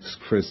 Sikhs,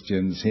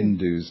 Christians,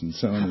 Hindus, and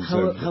so on and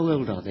so forth. How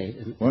old are they?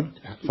 What?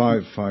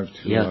 5 to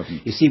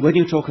 11. You see, when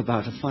you talk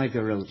about a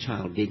 5-year-old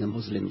child being a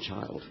Muslim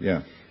child,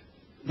 yeah,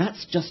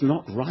 that's just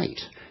not right.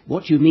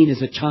 What you mean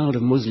is a child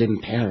of Muslim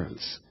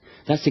parents.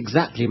 That's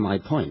exactly my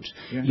point.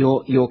 Yeah.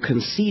 You're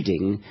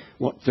conceding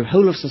what the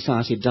whole of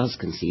society does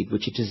concede,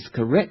 which it is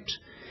correct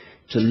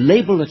to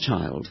label a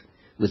child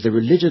with the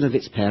religion of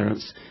its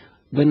parents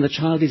when the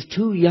child is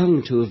too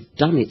young to have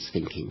done its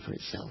thinking for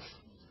itself.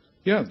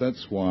 Yeah,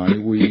 that's why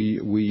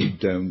we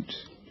don't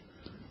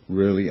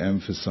really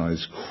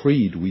emphasize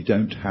creed. We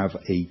don't have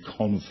a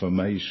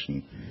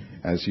confirmation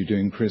as you do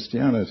in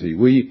Christianity.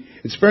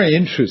 It's very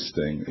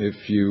interesting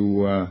if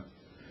you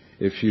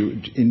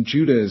in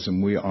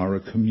Judaism we are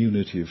a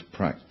community of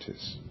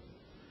practice.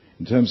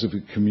 In terms of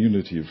a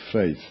community of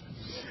faith,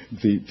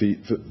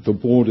 the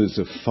borders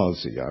are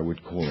fuzzy, I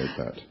would call it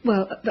that.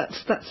 Well,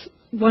 that's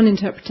one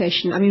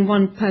interpretation. I mean,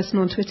 one person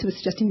on Twitter was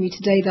suggesting to me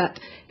today that,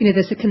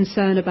 there's a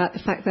concern about the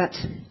fact that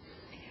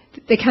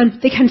there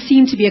can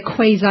seem to be a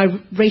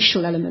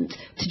quasi-racial element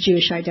to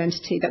Jewish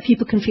identity, that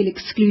people can feel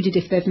excluded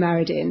if they've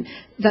married in,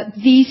 that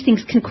these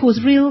things can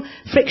cause real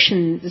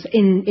frictions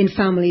in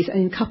families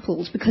and in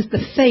couples because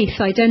the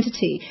faith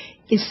identity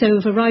is so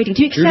overriding?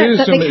 Do you accept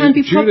that there can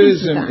be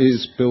problems with that? Judaism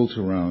is built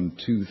around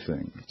two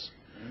things.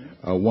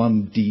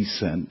 One,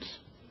 descent.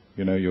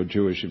 You know, you're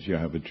Jewish if you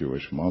have a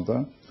Jewish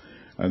mother.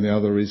 And the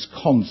other is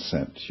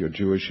consent. You're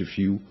Jewish if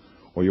you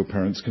or your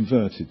parents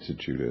converted to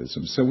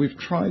Judaism. So we've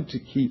tried to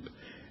keep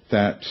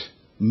that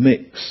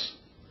mix,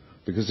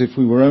 because if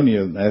we were only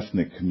an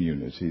ethnic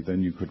community,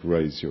 then you could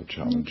raise your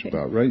challenge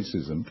about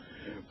racism.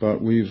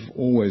 But we've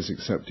always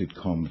accepted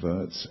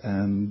converts,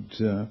 and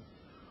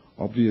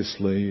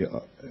obviously,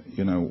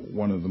 you know,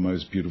 one of the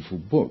most beautiful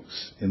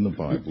books in the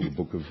Bible, the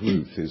book of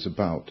Ruth, is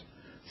about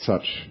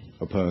such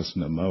a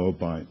person, a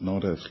Moabite,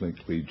 not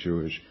ethnically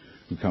Jewish,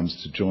 who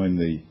comes to join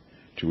the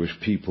Jewish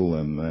people,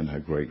 and then her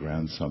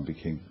great-grandson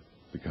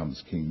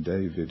becomes King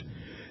David.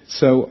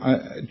 So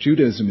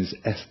Judaism is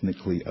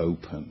ethnically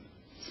open.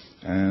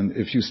 And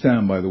if you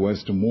stand by the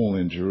Western Wall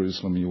in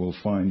Jerusalem, you will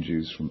find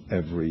Jews from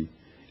every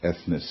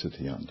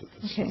ethnicity under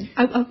the sun.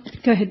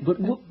 Go ahead.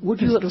 But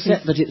would you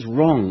accept that it's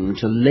wrong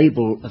to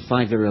label a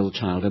 5-year-old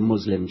child a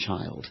Muslim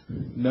child?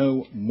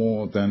 No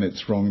more than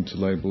it's wrong to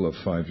label a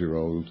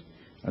 5-year-old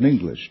an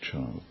English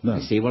child. No. I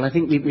see. Well, I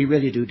think we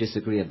really do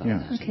disagree about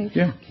that. Okay.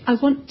 Yeah. I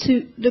want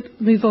to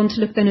move on to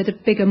look then at the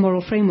bigger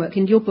moral framework.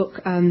 In your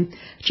book,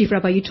 Chief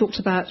Rabbi, you talked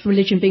about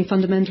religion being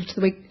fundamental to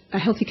the way a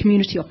healthy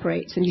community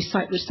operates, and you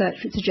cite research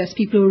that suggests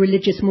people who are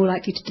religious are more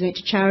likely to donate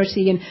to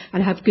charity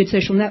and have good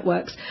social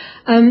networks.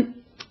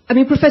 I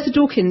mean, Professor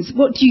Dawkins,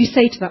 what do you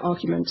say to that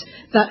argument,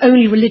 that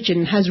only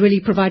religion has really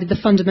provided the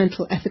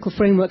fundamental ethical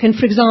framework? And,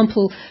 for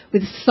example,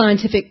 with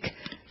scientific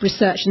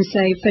research and,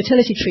 say,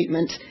 fertility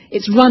treatment,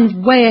 it's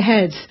run way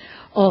ahead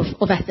of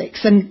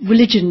ethics, and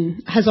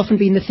religion has often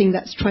been the thing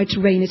that's tried to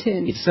rein it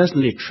in. It's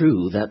certainly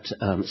true that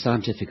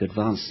scientific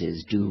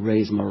advances do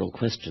raise moral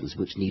questions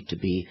which need to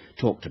be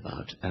talked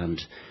about, and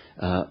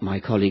my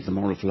colleague, the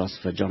moral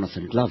philosopher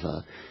Jonathan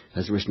Glover,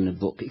 has written a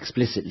book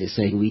explicitly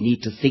saying we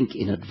need to think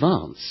in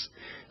advance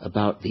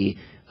about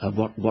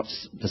what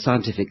the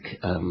scientific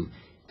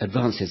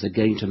advances are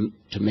going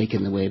to make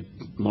in the way of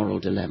moral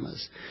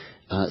dilemmas.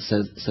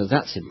 So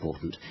that's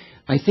important.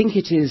 I think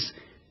it is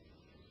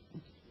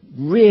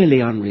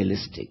really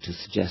unrealistic to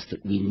suggest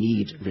that we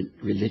need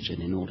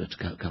religion in order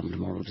to come to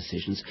moral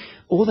decisions,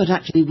 or that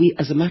actually we,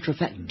 as a matter of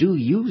fact, do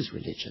use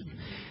religion.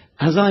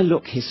 As I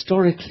look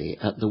historically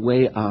at the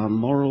way our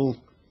moral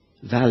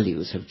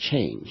values have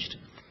changed,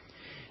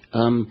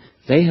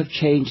 they have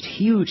changed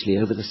hugely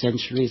over the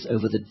centuries,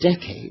 over the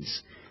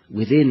decades,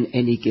 within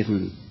any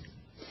given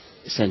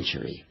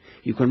century.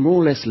 You can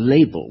more or less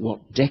label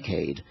what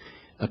decade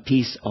a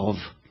piece of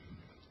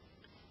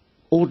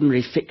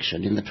ordinary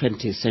fiction in the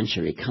 20th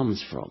century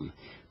comes from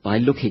by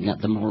looking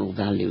at the moral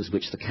values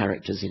which the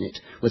characters in it,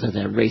 whether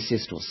they're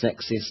racist or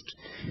sexist.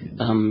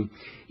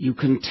 You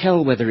can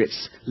tell whether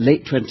it's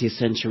late 20th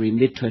century,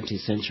 mid-20th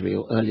century,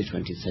 or early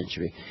 20th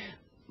century,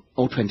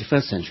 or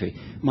 21st century.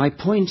 My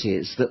point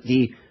is that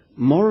the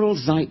moral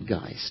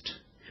zeitgeist,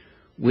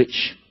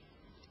 which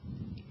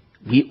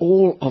we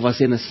all of us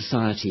in a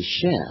society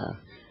share,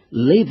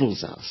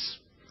 labels us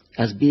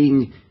as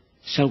being,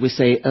 shall we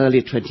say,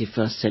 early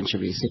 21st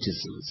century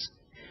citizens,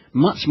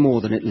 much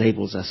more than it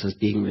labels us as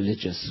being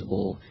religious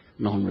or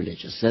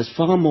non-religious. There's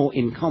far more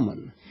in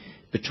common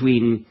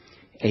between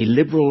a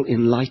liberal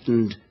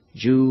enlightened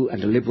Jew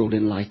and a liberal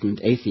enlightened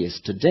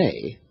atheist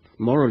today,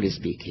 morally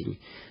speaking,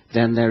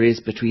 than there is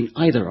between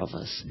either of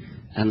us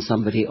and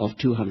somebody of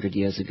 200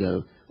 years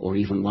ago or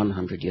even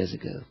 100 years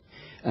ago.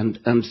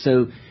 And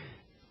so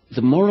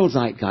the moral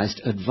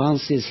zeitgeist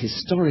advances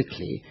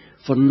historically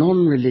for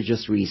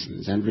non-religious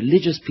reasons, and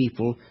religious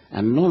people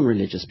and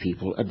non-religious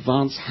people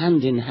advance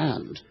hand in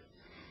hand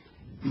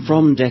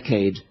from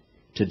decade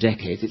to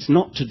decade. It's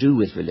not to do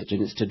with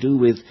religion, it's to do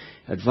with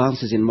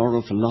advances in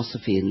moral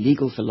philosophy, in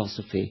legal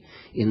philosophy,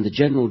 in the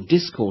general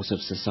discourse of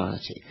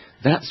society.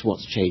 That's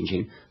what's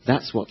changing,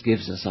 that's what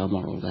gives us our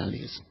moral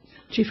values.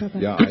 Chief Rabbi.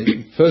 Yeah,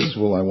 first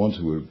of all, I want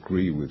to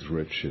agree with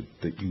Richard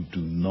that you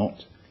do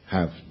not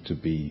have to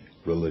be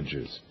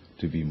religious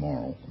to be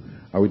moral.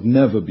 I would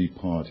never be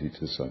party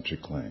to such a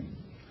claim.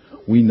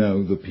 We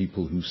know the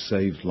people who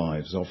saved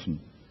lives, often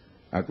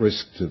at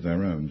risk to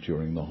their own,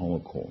 during the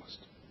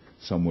Holocaust.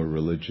 Some were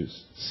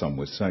religious, some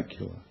were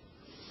secular.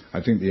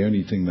 I think the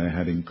only thing they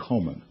had in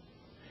common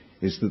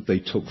is that they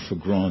took for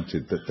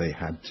granted that they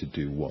had to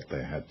do what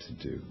they had to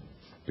do,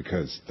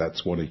 because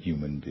that's what a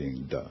human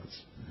being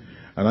does.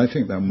 And I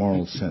think that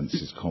moral sense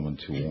is common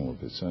to all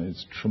of us. And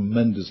it's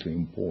tremendously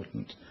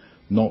important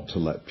not to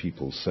let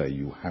people say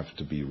you have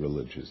to be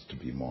religious to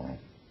be moral.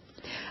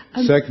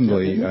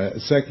 Secondly,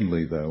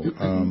 though,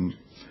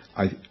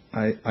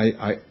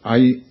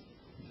 I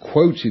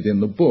quoted in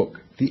the book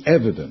the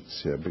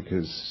evidence here,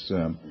 because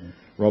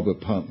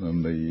Robert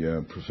Putnam,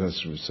 the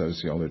professor of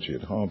sociology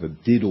at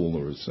Harvard, did all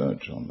the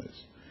research on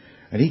this.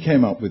 And he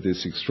came up with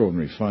this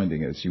extraordinary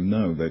finding, as you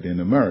know, that in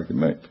America,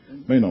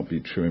 may not be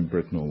true in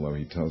Britain, although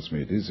he tells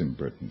me it is in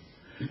Britain,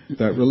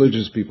 that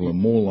religious people are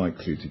more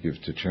likely to give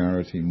to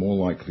charity,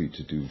 more likely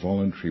to do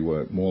voluntary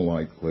work, more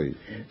likely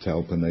to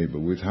help a neighbor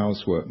with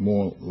housework,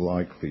 more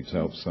likely to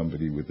help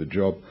somebody with a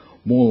job,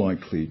 more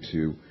likely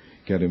to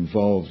get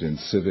involved in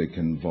civic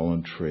and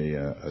voluntary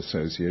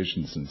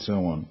associations and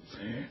so on.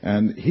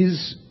 And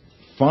his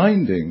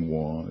finding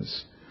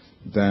was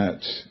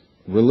that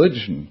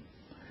religion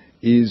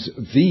is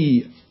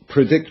the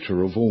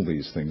predictor of all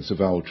these things,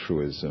 of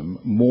altruism,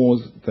 more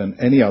than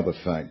any other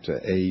factor: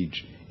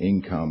 age,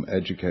 income,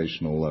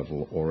 educational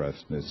level, or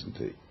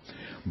ethnicity.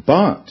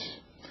 But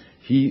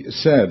he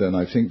said, and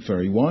I think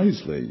very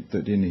wisely,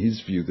 that in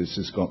his view this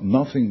has got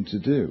nothing to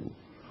do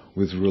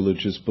with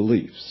religious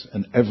beliefs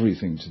and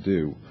everything to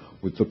do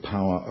with the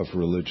power of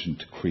religion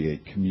to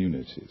create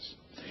communities.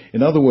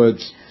 In other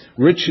words,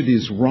 Richard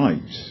is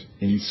right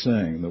in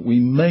saying that we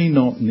may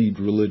not need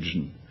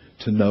religion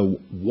to know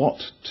what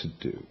to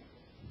do,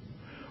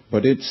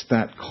 but it's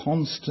that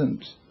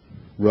constant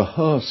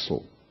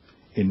rehearsal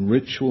in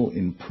ritual,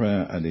 in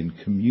prayer, and in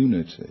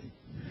community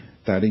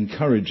that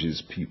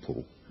encourages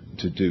people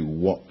to do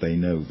what they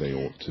know they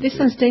ought to do. This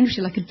sounds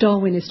dangerously like a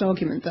Darwinist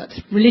argument, that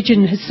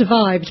religion has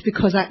survived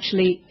because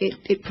actually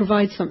it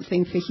provides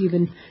something for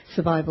human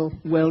survival.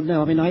 Well,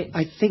 no, I mean,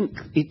 I think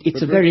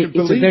it's a very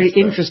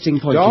interesting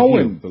point of view.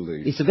 Darwin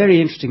believes. It's a very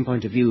interesting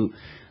point of view,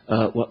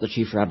 what the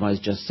Chief Rabbi has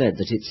just said,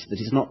 that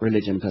it's not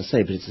religion per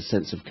se, but it's a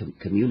sense of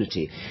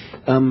community.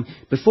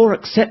 Before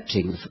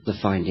accepting the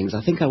findings,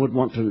 I think I would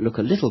want to look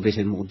a little bit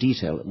in more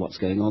detail at what's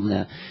going on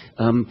there.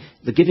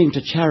 The giving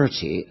to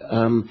charity,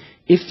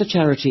 if the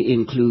charity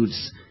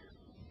includes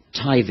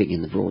tithing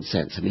in the broad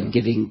sense, I mean,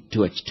 giving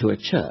to a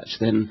church,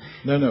 then...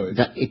 No,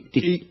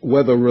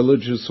 whether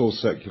religious or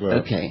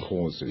secular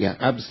causes. Yeah.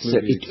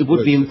 Absolutely. So it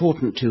would be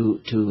important to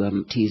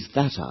tease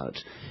that out.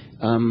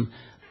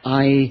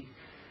 I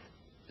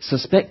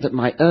suspect that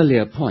my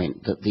earlier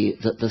point, that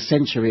the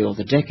century or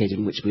the decade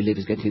in which we live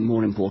is going to be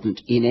more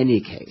important in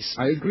any case.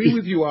 I agree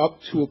with you up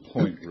to a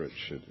point,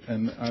 Richard.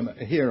 And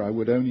here I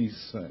would only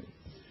say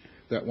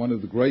that one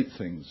of the great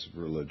things of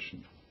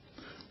religion,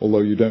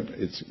 although you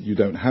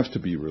don't have to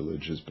be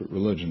religious, but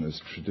religion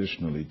has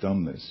traditionally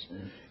done this,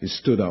 is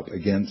stood up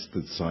against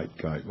the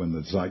zeitgeist when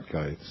the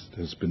zeitgeist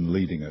has been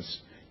leading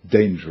us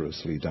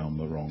dangerously down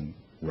the wrong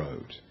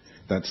road.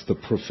 That's the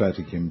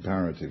prophetic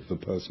imperative, the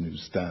person who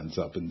stands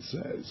up and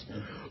says,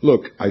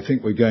 look, I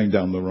think we're going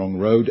down the wrong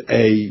road.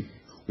 A,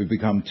 we've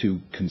become too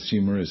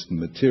consumerist and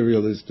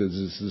materialist as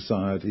a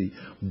society.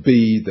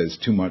 B, there's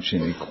too much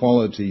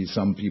inequality.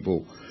 Some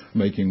people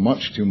making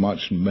much too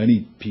much, and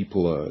many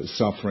people are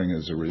suffering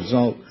as a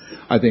result.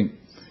 I think,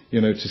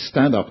 to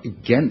stand up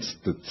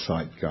against the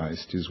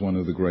zeitgeist is one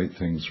of the great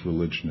things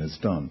religion has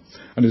done.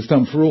 And it's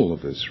done for all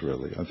of us,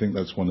 really. I think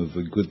that's one of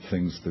the good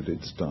things that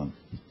it's done.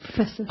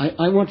 Professor?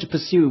 I want to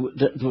pursue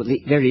the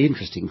very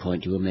interesting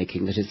point you were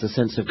making, that is the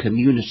sense of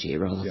community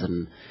rather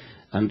than...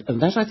 And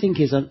that, I think,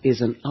 is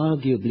an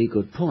arguably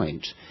good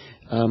point.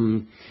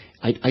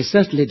 I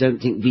certainly don't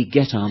think we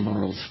get our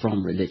morals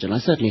from religion. I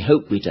certainly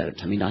hope we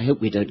don't. I mean, I hope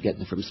we don't get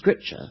them from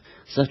Scripture.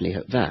 Certainly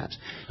hope that.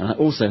 And I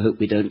also hope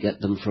we don't get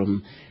them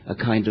from a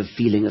kind of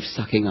feeling of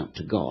sucking up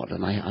to God.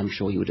 And I'm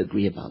sure you would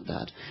agree about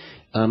that.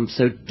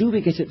 So do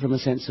we get it from a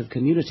sense of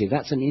community?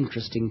 That's an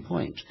interesting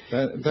point.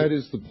 That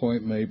is the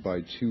point made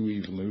by two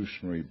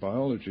evolutionary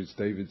biologists,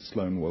 David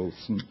Sloan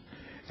Wilson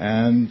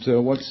and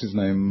what's his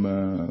name?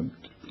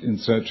 In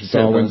Search of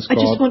Darwin's God.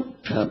 I just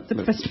want the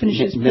Professor to finish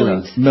his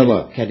point.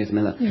 Kenneth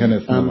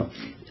Miller.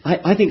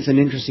 I think it's an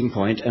interesting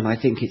point, and I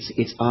think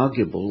it's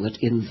arguable that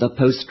in the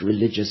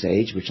post-religious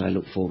age, which I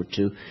look forward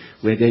to,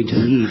 we're going to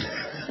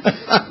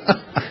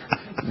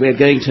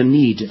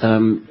need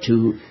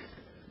to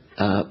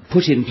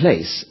put in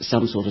place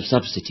some sort of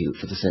substitute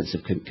for the sense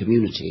of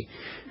community,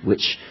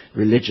 which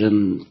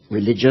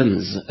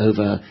religions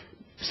over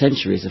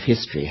centuries of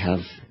history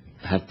have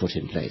put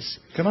in place.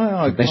 Can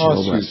I ask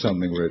you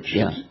something, Richard?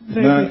 Yeah.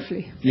 Very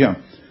briefly. Yeah.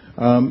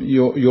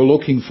 You're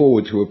looking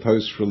forward to a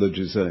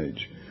post-religious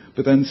age,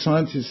 but then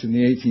scientists in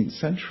the 18th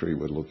century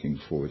were looking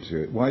forward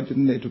to it. Why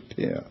didn't it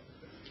appear?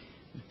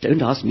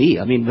 Don't ask me.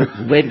 I mean,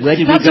 where did we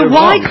go wrong? That's a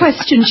why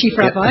question, Chief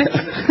Rabbi.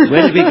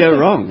 Where did we go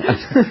wrong?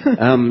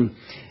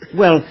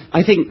 Well,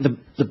 I think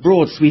the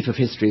broad sweep of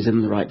history is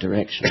in the right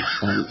direction.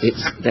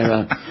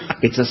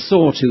 It's a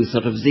sawtooth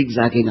sort of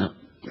zigzagging up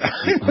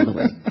on the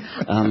way.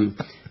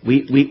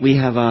 We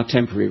have our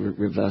temporary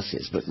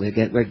reverses, but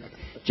we're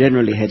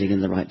generally heading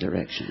in the right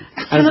direction,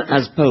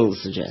 as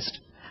polls suggest.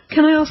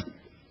 Can I ask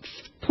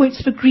points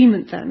of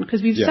agreement then?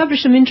 Because we've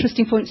established some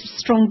interesting points of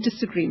strong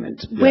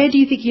disagreement. Yeah. Where do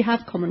you think you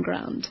have common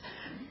ground?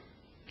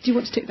 Do you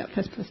want to take that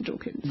first, Professor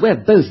Dawkins? We're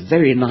both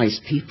very nice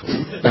people.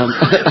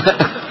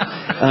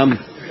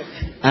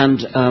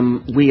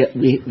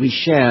 We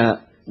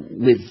share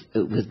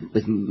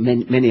with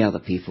many other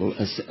people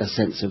a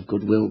sense of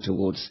goodwill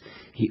towards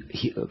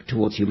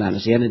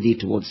humanity, and indeed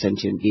towards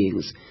sentient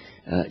beings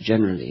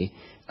generally.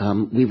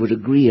 We would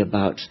agree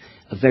about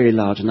a very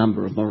large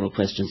number of moral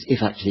questions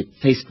if actually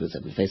faced with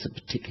them, we face a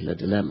particular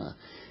dilemma.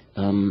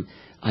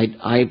 I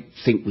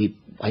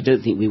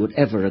don't think we would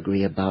ever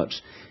agree about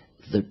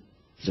the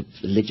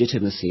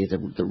legitimacy,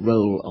 the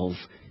role of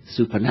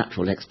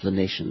supernatural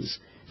explanations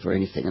for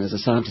anything. And as a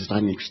scientist,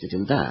 I'm interested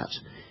in that.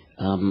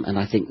 And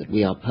I think that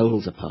we are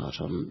poles apart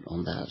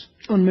on that.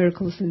 On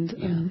miracles and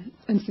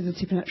the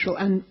supernatural.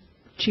 And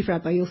Chief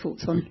Rabbi, your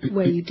thoughts on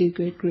where you do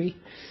agree?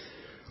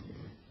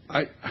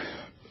 I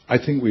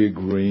think we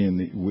agree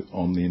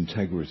on the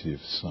integrity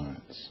of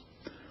science,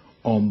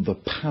 on the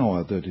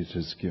power that it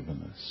has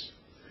given us,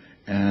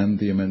 and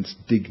the immense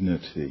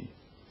dignity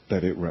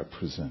that it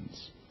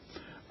represents.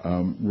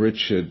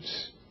 Richard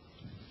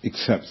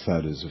accepts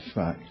that as a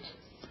fact.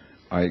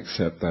 I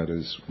accept that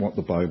as what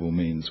the Bible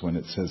means when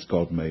it says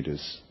God made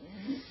us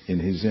in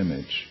his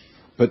image.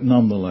 But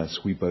nonetheless,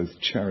 we both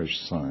cherish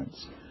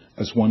science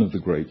as one of the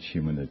great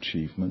human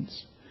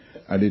achievements.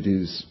 And it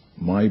is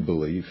my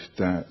belief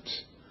that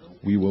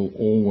we will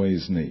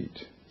always need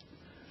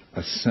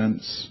a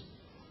sense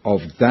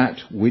of that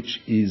which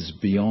is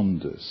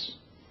beyond us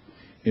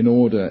in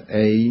order,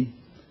 A,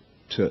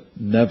 to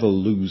never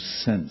lose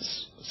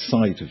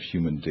sight of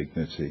human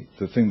dignity.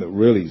 The thing that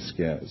really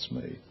scares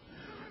me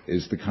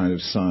is the kind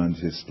of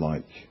scientist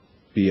like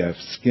B.F.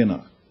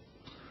 Skinner,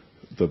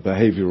 the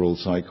behavioral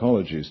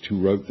psychologist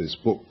who wrote this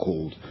book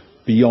called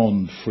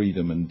Beyond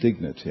Freedom and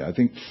Dignity. I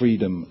think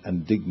freedom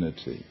and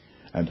dignity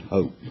and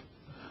hope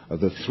are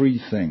the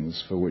three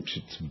things for which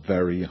it's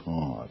very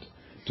hard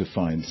to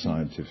find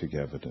scientific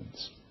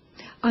evidence.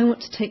 I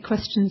want to take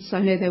questions.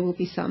 I know there will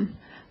be some.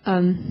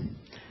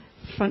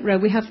 Front row,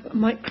 we have a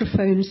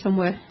microphone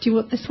somewhere. Do you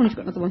want this one? I've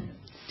got another one.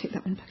 Take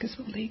that one back as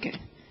well. There you go.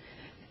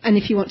 And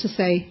if you want to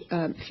say,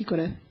 if you've got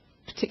a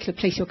particular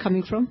place you're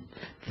coming from,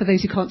 for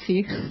those who can't see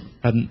you.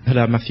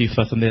 Hello, I'm Matthew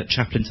Firth. I'm the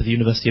chaplain to the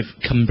University of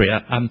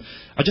Cumbria.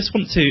 I just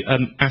want to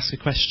ask a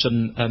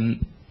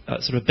question,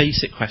 sort of a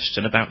basic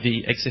question about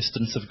the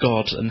existence of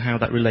God and how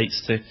that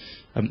relates to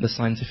the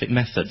scientific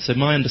method. So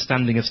my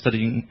understanding of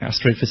studying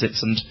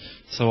astrophysics and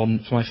so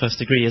on for my first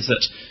degree is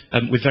that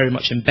we're very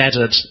much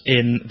embedded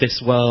in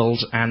this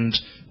world, and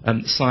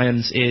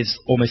science is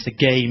almost a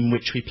game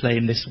which we play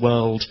in this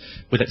world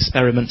with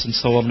experiments and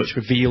so on, which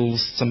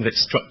reveals some of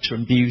its structure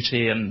and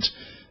beauty and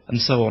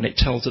so on. It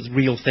tells us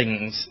real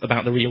things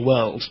about the real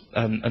world,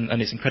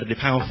 and it's incredibly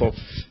powerful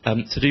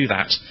to do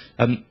that.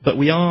 But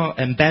we are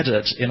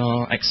embedded in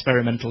our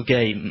experimental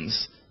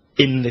games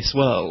in this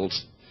world.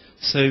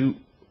 So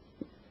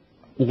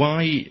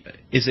why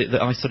is it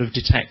that I sort of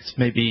detect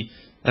maybe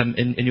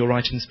in your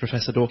writings,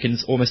 Professor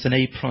Dawkins, almost an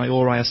a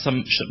priori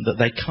assumption that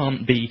there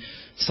can't be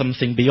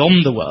something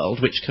beyond the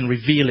world which can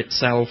reveal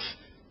itself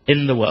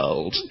in the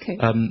world? Okay.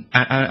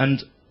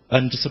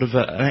 And sort of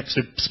an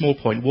extra small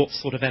point, what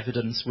sort of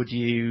evidence would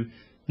you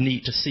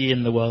need to see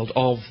in the world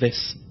of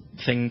this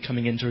thing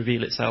coming in to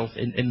reveal itself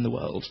in the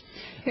world?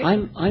 Okay.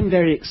 I'm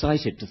very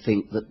excited to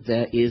think that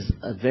there is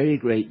a very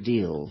great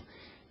deal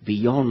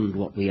beyond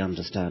what we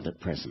understand at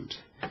present.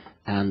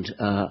 And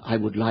I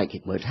would like,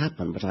 it won't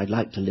happen, but I'd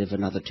like to live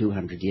another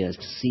 200 years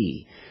to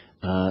see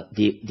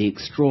the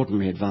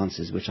extraordinary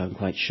advances which I'm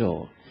quite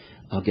sure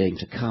are going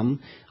to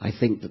come. I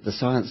think that the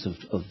science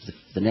of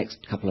the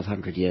next couple of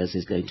hundred years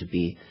is going to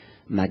be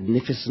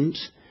magnificent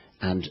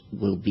and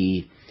will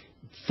be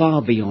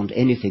far beyond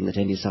anything that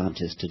any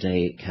scientist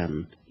today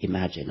can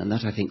imagine. And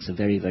that, I think, is a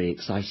very, very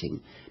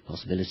exciting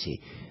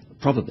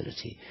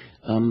probability.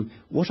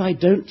 What I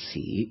don't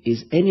see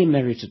is any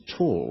merit at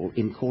all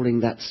in calling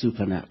that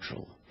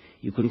supernatural.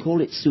 You can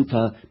call it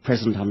super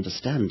present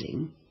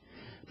understanding,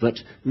 but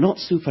not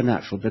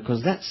supernatural,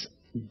 because that's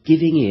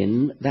giving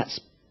in, that's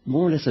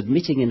more or less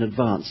admitting in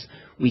advance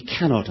we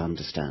cannot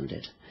understand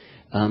it.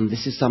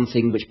 This is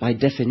something which by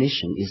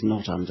definition is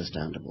not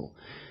understandable.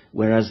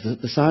 Whereas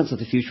the science of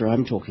the future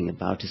I'm talking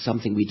about is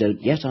something we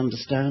don't yet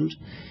understand.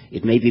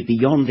 It may be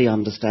beyond the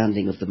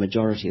understanding of the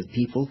majority of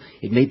people.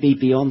 It may be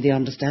beyond the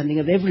understanding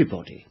of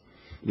everybody.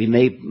 We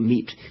may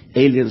meet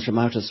aliens from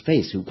outer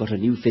space who've got a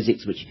new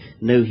physics which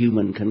no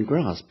human can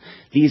grasp.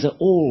 These are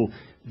all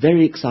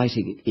very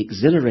exciting,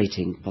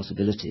 exhilarating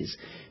possibilities.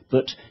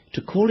 But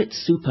to call it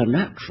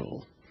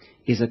supernatural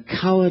is a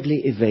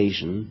cowardly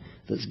evasion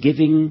that's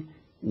giving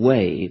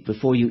way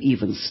before you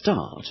even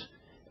start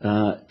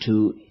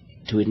to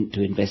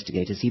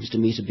investigate. It seems to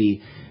me to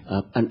be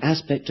an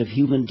aspect of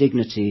human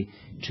dignity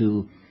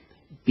to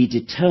be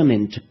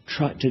determined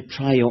to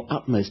try your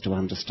utmost to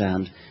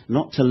understand,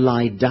 not to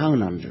lie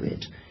down under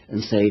it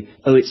and say,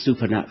 oh, it's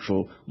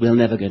supernatural, we're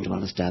never going to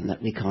understand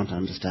that, we can't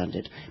understand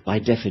it. By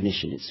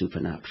definition, it's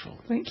supernatural.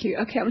 Thank you.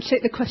 Okay, I'm going to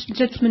take the question.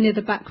 Gentleman near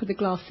the back with the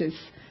glasses.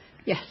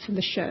 Yes, from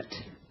the shirt.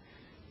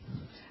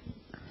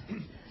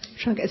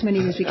 Try and get as many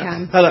as we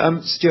can. Hello,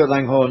 I'm Stuart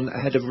Langhorne,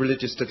 Head of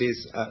Religious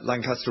Studies at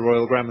Lancaster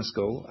Royal Grammar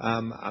School.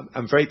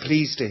 I'm very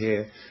pleased to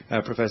hear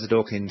Professor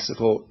Dawkins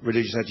support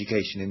religious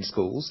education in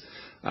schools.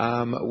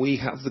 We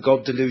have the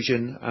God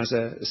delusion as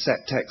a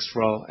set text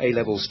for our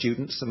A-level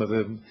students, some of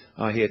whom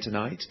are here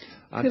tonight.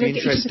 I'd be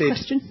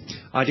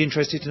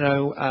interested to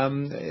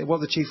know what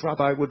the Chief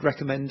Rabbi would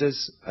recommend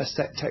as a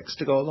set text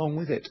to go along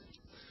with it.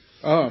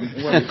 Well,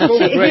 it's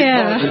all great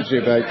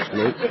partnership,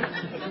 actually.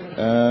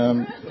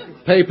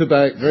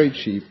 Paperback, very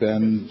cheap,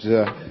 and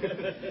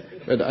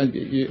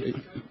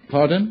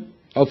pardon?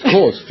 Of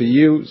course, for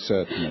you,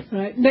 certainly.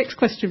 Right, next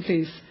question,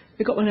 please.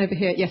 We've got one over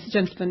here. Yes, the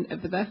gentleman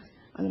over there.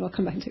 and then I'll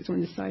come back and take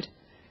someone on this side.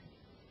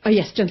 Oh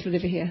yes, gentleman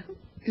over here.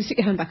 You stick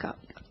your hand back up.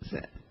 That's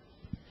it.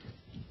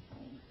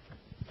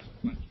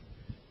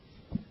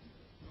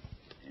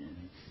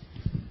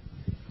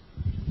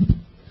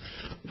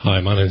 Hi,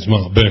 my name's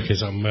Mark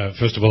Burkes. I'm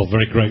first of all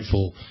very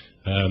grateful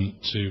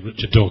to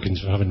Richard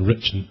Dawkins for having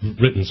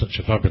written such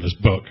a fabulous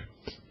book,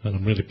 and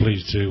I'm really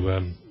pleased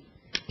to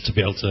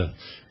be able to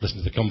listen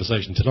to the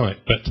conversation tonight.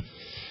 But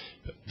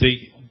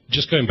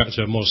just going back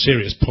to a more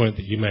serious point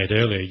that you made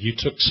earlier, you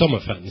took some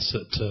offence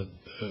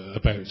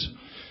about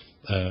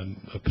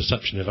a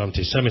perception of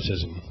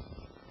anti-Semitism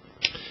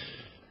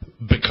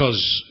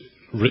because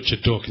Richard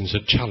Dawkins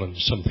had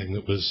challenged something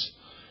that was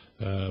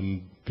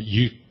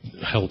you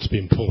held to be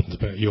important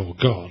about your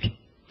God.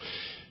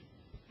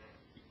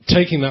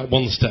 Taking that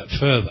one step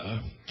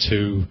further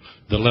to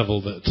the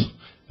level that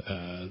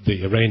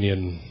the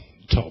Iranian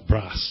top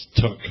brass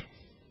took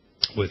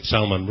with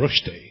Salman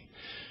Rushdie,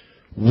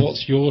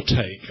 what's your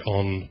take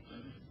on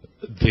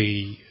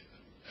the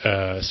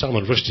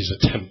Salman Rushdie's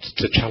attempt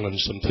to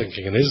challenge some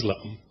thinking in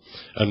Islam,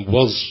 and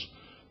was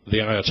the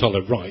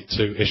Ayatollah right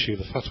to issue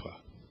the fatwa?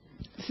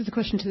 This is a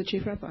question to the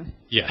Chief Rabbi.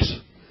 Yes.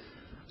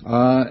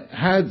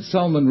 Had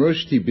Salman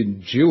Rushdie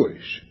been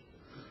Jewish,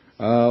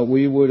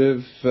 we would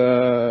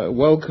have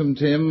welcomed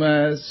him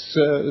as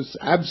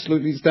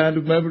absolutely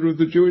standard member of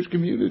the Jewish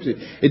community.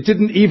 It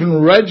didn't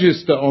even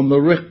register on the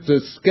Richter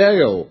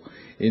scale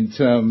in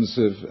terms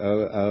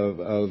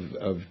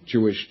of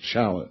Jewish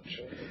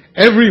challenge.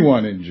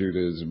 Everyone in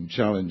Judaism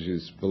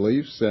challenges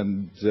beliefs,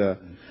 and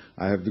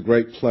I have the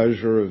great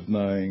pleasure of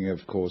knowing,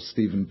 of course,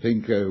 Stephen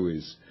Pinker, who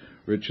is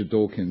Richard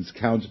Dawkins'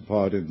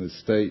 counterpart in the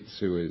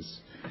States,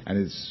 and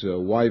his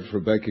wife,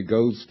 Rebecca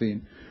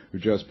Goldstein, who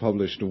just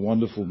published a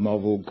wonderful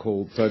novel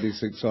called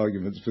 36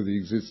 Arguments for the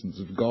Existence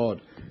of God,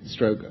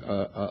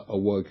 a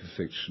work of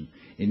fiction.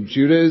 In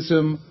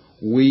Judaism,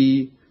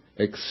 we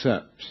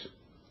accept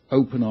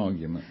open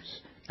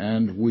arguments,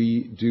 and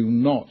we do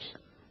not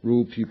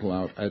rule people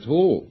out at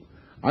all.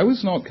 I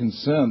was not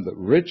concerned that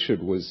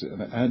Richard was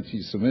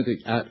anti-Semitic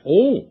at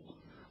all.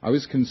 I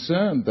was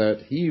concerned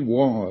that he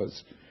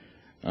was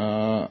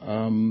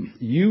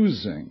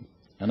using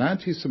an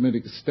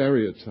anti-Semitic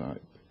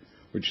stereotype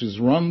which has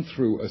run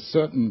through a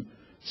certain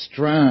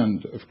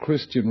strand of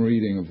Christian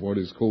reading of what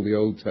is called the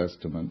Old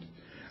Testament,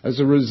 as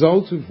a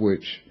result of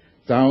which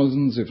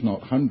thousands, if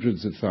not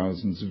hundreds of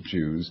thousands of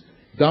Jews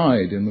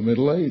died in the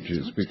Middle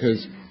Ages,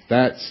 because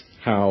that's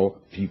how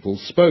people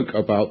spoke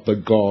about the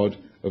God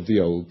of the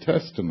Old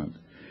Testament.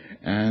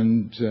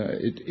 And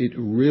it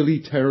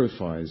really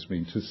terrifies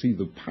me to see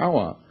the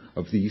power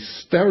of these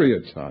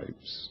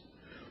stereotypes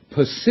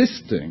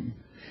persisting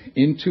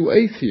into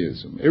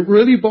atheism. It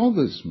really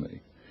bothers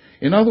me.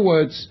 In other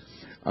words,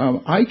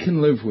 I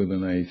can live with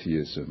an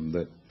atheism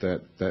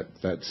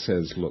that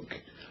says, look,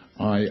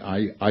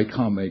 I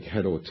can't make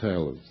head or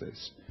tail of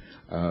this.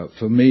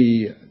 For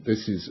me,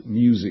 this is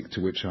music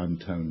to which I'm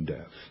tone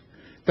deaf.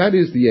 That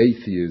is the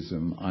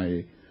atheism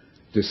I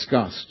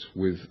discussed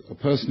with a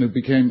person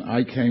who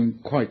I came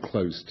quite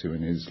close to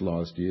in his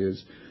last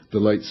years, the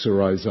late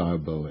Sir Isaiah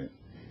Berlin.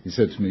 He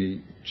said to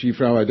me, Chief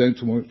Rabbi, don't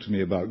talk to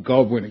me about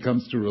God. When it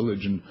comes to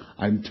religion,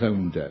 I'm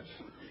tone deaf.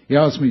 He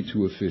asked me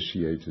to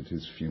officiate at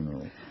his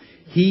funeral.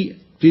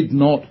 He did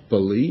not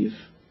believe,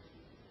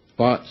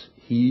 but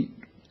he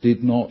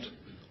did not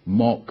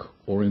mock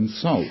or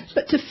insult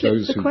But to flip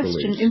those the who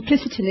question, believe.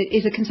 implicit in it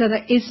is a concern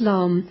that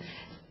Islam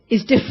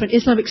is different.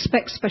 Islam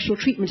expects special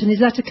treatment, and is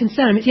that a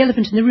concern? It's the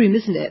elephant in the room,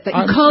 isn't it? That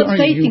you can't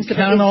say things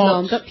about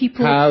Islam that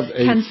people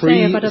can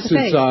say about other faiths. Have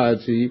a free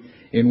society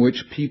in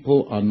which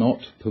people are not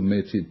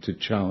permitted to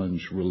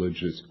challenge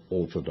religious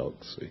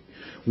orthodoxy.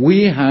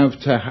 We have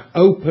to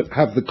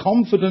have the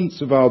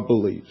confidence of our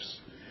beliefs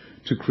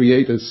to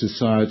create a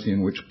society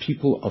in which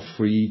people are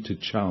free to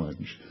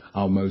challenge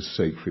our most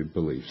sacred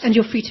beliefs. And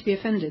you're free to be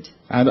offended.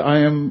 And I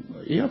am,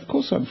 yeah, of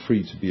course I'm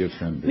free to be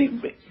offended.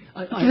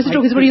 Professor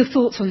Dawkins, what are your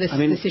thoughts on this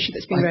issue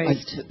that's been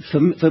raised?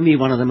 For me,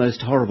 one of the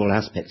most horrible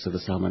aspects of the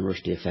Salman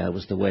Rushdie affair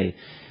was the way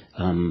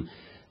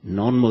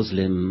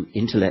non-Muslim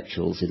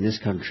intellectuals in this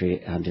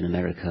country and in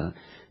America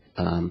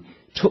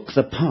took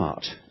the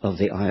part of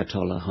the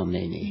Ayatollah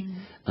Khomeini.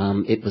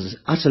 It was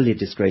utterly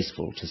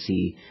disgraceful to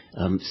see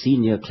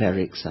senior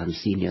clerics and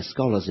senior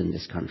scholars in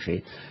this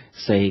country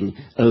saying,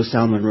 "Oh,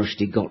 Salman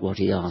Rushdie got what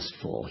he asked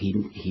for.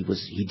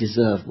 He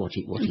deserved what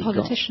he got."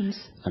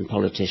 And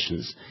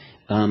politicians.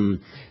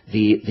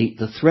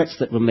 The threats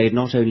that were made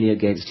not only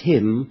against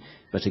him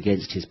but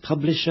against his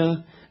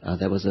publisher.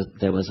 There was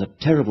a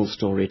terrible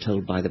story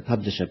told by the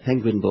publisher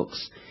Penguin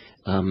Books,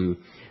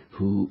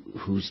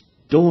 whose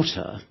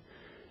daughter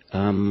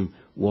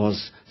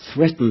was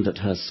threatened at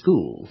her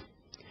school,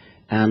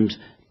 and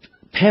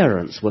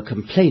parents were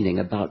complaining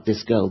about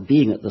this girl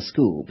being at the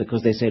school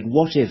because they said,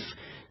 what if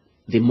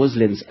the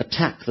Muslims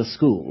attack the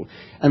school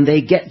and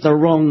they get the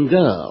wrong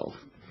girl?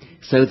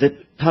 So the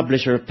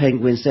publisher of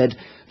Penguin said,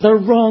 the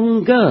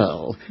wrong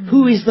girl?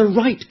 Who is the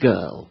right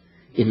girl?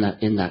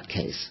 in that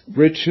case.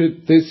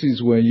 Richard, this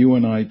is where you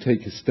and I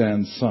take a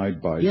stand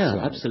side by Yeah,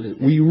 side.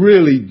 absolutely. We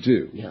really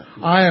do. Yeah.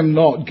 I am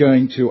not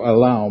going to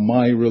allow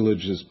my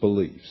religious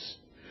beliefs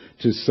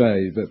to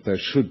say that there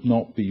should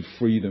not be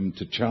freedom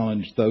to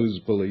challenge those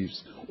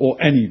beliefs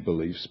or any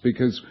beliefs,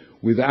 because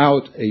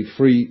without a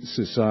free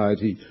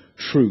society,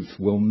 truth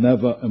will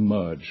never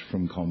emerge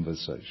from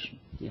conversation.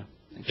 Yeah.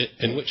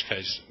 In which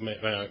case, may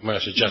I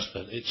suggest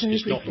that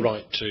it's not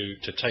right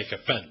to take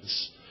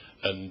offence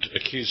and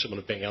accuse someone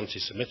of being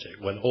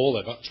anti-Semitic when all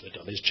they've actually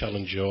done is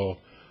challenge your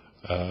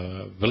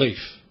belief.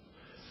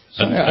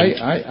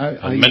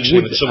 I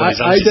mentioning that someone is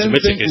don't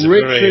anti-Semitic think is a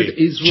Richard very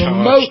is charged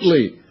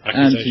remotely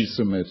accusation.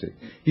 anti-Semitic.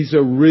 He's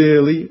a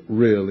really,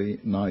 really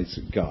nice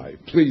guy.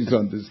 Please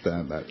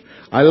understand that.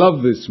 I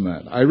love this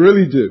man. I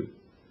really do.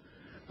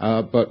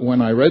 But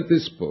when I read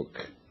this book,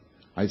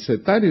 I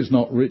said, that is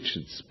not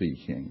Richard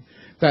speaking.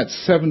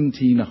 That's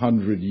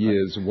 1,700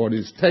 years of what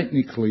is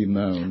technically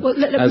known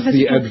as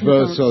the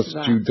Adversos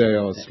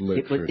Judaeos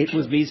literature. It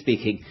was me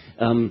speaking.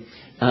 And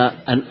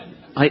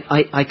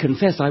I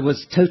confess I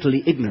was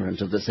totally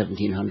ignorant of the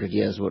 1,700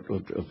 years of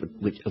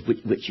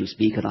which you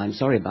speak, and I'm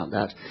sorry about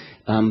that.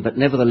 But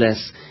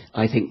nevertheless,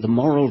 I think the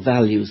moral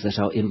values that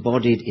are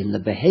embodied in the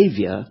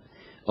behavior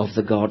of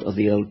the God of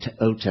the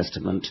Old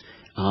Testament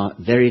are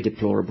very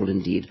deplorable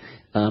indeed.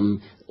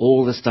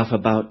 All the stuff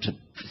about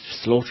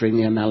slaughtering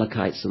the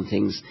Amalekites and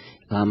things,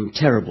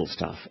 terrible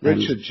stuff.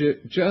 Richard,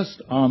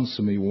 just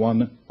answer me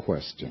one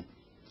question.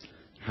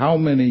 How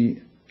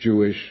many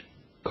Jewish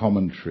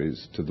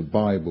commentaries to the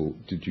Bible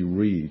did you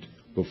read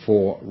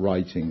before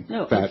writing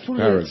that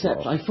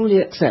paragraph? I fully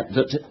accept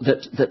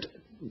that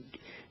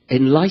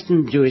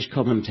enlightened Jewish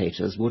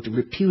commentators would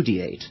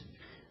repudiate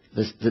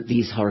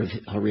these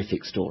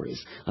horrific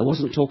stories. I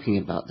wasn't talking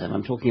about them.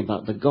 I'm talking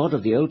about the God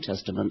of the Old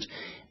Testament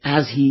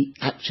as he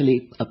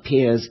actually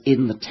appears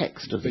in the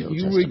text of the Old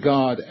Testament. You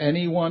regard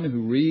anyone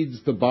who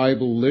reads the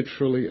Bible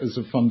literally as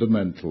a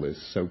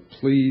fundamentalist, so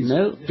please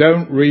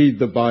don't read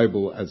the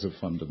Bible as a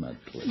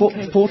fundamentalist.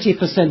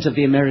 40% of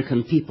the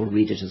American people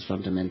read it as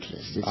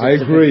fundamentalists. I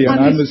agree, and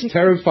I'm as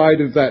terrified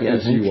of that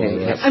as you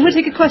are. I'm going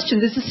to take a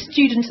question. There's a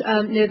student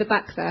near the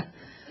back there.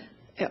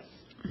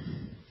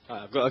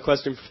 I've got a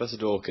question for Professor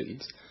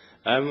Dawkins.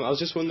 I was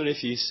just wondering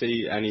if you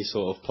see any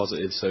sort of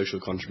positive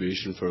social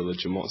contribution for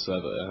religion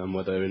whatsoever,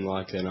 whether in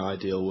like an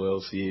ideal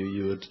world for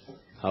you would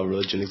have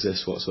religion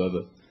exist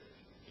whatsoever.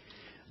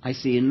 I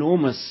see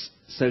enormous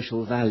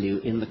social value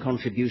in the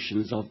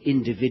contributions of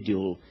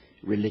individual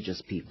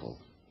religious people.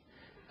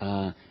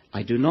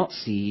 I do not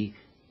see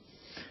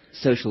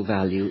social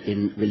value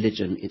in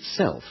religion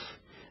itself.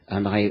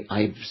 And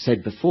I've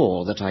said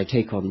before that I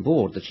take on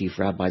board the Chief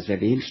Rabbi's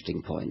very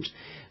interesting point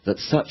that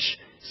such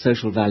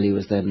social value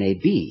as there may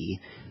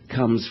be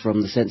comes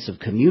from the sense of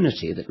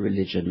community that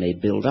religion may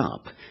build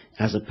up,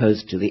 as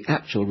opposed to the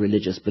actual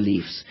religious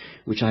beliefs,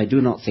 which I do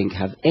not think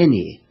have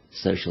any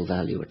social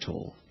value at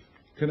all.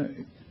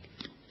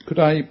 Could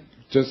I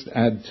just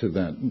add to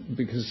that?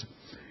 Because,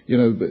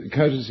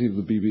 courtesy of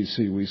the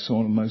BBC, we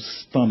saw a most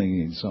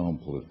stunning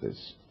example of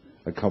this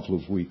a couple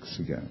of weeks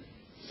ago.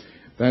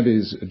 That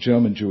is a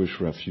German Jewish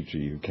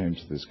refugee who came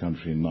to this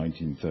country in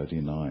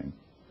 1939,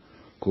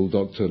 called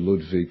Dr.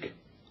 Ludwig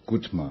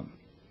Guttmann,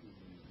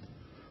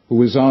 who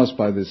was asked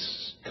by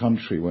this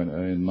country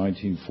in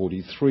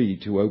 1943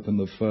 to open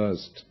the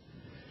first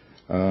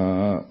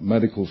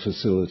medical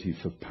facility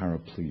for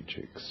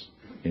paraplegics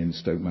in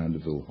Stoke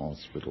Mandeville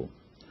Hospital,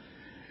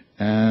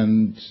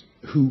 and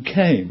who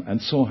came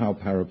and saw how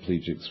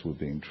paraplegics were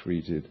being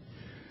treated.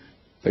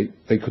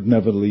 They could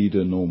never lead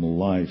a normal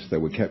life. They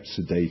were kept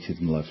sedated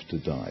and left to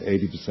die.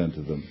 80%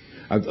 of them.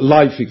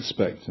 Life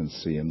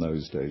expectancy in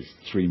those days,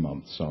 3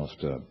 months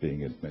after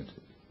being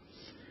admitted.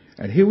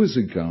 And here was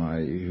a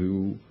guy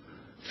who,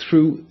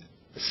 through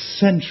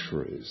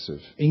centuries of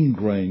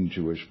ingrained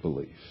Jewish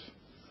belief,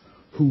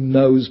 who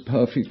knows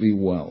perfectly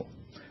well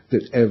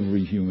that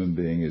every human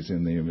being is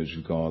in the image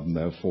of God, and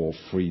therefore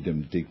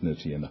freedom,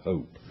 dignity, and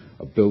hope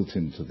are built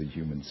into the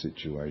human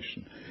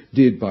situation,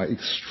 did by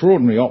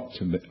extraordinary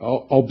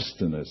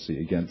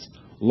obstinacy against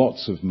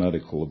lots of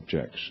medical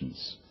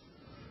objections,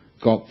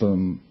 got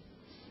them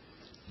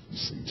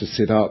to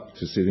sit up,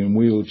 to sit in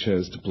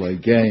wheelchairs, to play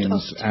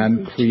games,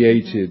 and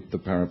created the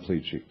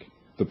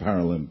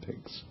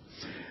Paralympics.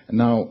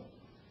 Now,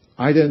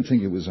 I don't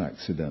think it was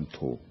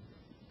accidental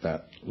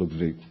that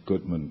Ludwig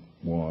Guttmann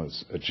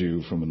was a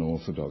Jew from an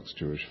Orthodox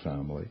Jewish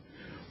family.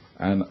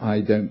 And I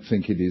don't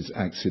think it is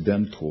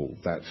accidental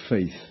that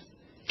faith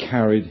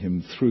carried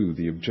him through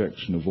the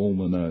objection of all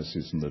the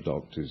nurses and the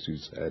doctors who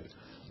said,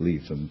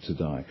 leave them to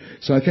die.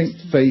 So I think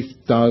faith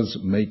does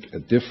make a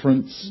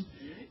difference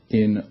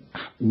in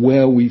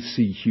where we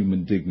see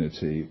human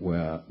dignity,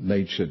 where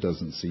nature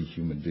doesn't see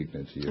human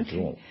dignity at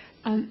all.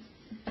 The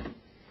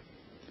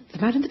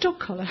man in the dog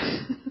collar.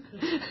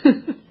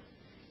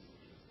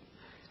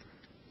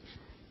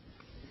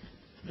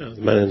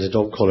 The man in the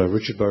dog collar,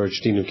 Richard Burridge,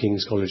 Dean of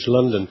King's College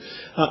London.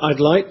 I'd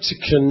like to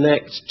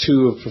connect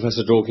two of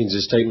Professor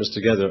Dawkins' statements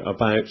together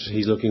about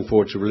he's looking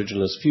forward to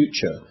religionless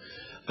future.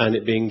 and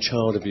it being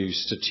child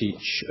abuse to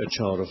teach a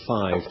child of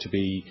 5 to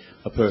be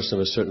a person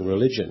of a certain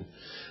religion.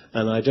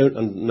 And I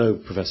don't know,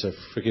 Professor,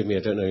 forgive me,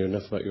 I don't know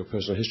enough about your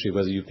personal history,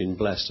 whether you've been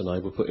blessed, and I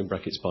will put in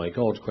brackets by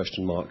God,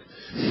 question mark,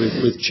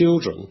 with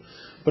children.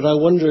 But I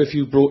wonder if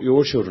you brought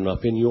your children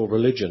up in your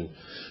religion.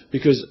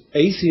 Because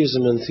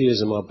atheism and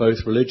theism are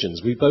both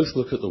religions. We both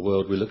look at the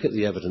world, we look at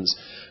the evidence,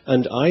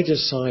 and I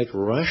decide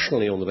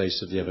rationally on the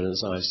basis of the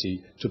evidence I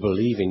see to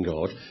believe in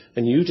God,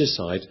 and you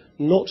decide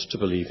not to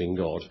believe in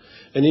God.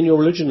 And in your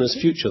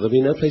religionless future, there'll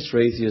be no place for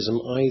atheism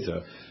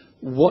either.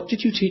 What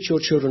did you teach your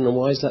children, and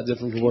why is that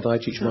different from what I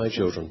teach my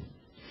children?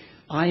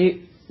 I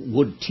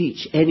would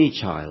teach any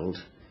child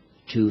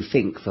to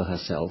think for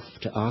herself,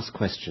 to ask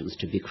questions,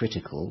 to be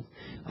critical.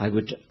 I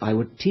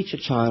would teach a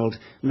child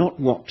not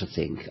what to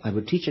think. I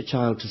would teach a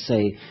child to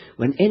say,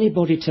 when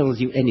anybody tells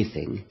you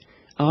anything,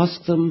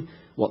 ask them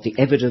what the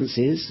evidence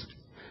is.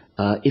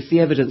 If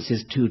the evidence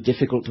is too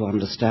difficult to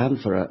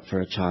understand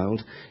for a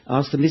child,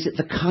 ask them, is it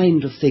the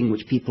kind of thing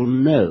which people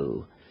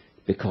know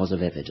because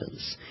of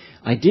evidence?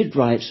 I did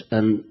write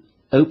an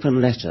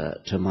open letter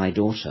to my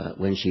daughter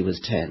when she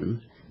was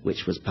 10,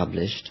 which was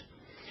published.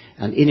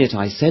 And in it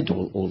I said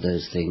all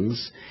those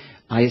things.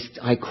 I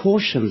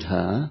cautioned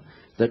her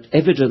that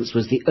evidence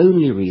was the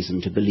only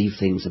reason to believe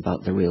things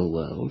about the real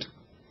world.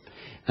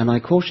 And I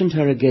cautioned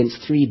her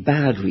against 3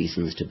 bad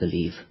reasons to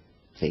believe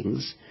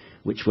things,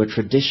 which were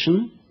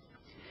tradition,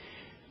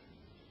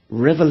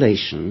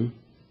 revelation,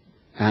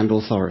 and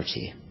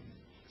authority.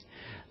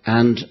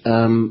 And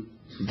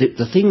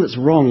the thing that's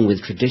wrong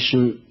with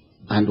tradition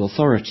and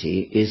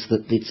authority is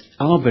that it's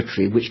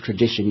arbitrary which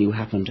tradition you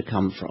happen to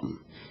come from.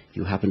 If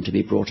you happen to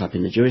be brought up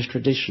in the Jewish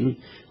tradition,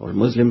 or a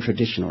Muslim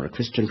tradition, or a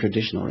Christian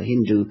tradition, or a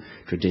Hindu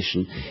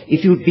tradition,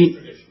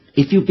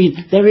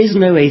 there is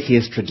no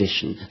atheist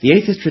tradition. The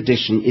atheist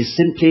tradition is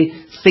simply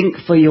think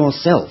for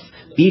yourself,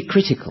 be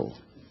critical.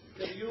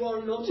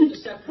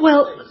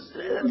 Well,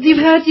 you've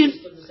heard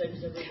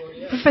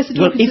Professor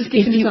Dawkins has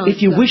given his answer.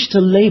 If you wish to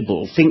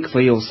label think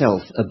for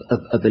yourself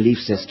a belief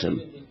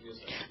system,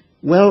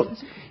 well,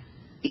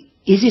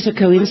 is it a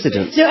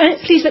coincidence? No,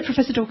 please let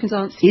Professor Dawkins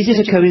answer. Is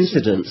it a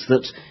coincidence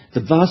that the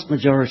vast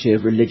majority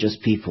of religious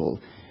people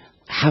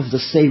have the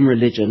same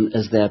religion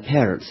as their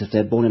parents? If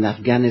they're born in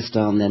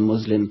Afghanistan, they're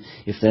Muslim.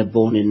 If they're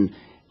born in...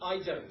 I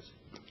don't.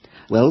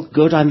 Well,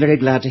 good, I'm very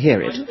glad to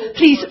hear it.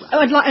 Please,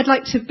 I'd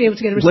like to be able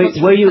to get a response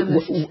from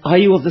the Are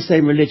you of the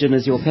same religion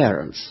as your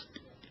parents?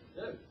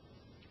 No.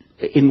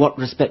 In what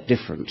respect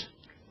different?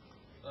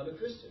 I'm a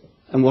Christian.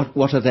 And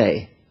what are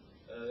they?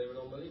 They were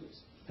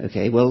non-believers.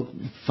 Okay, well,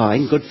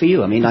 fine, good for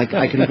you. I mean, I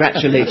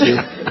congratulate you.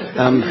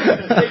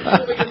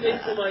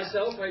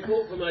 I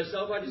thought for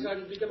myself, I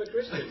decided to become a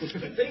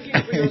Christian. Thinking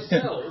for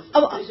yourself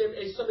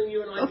is something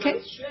you and I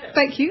both share.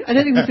 Thank you. I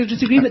don't think there's a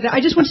disagreement there.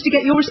 I just wanted to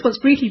get your response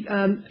briefly,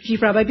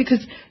 Chief Rabbi,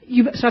 because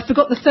so I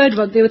forgot the third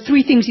one. There were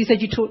 3 things you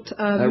said you taught.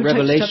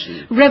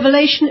 Revelation.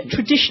 Revelation,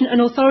 tradition,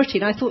 and authority.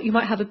 And I thought you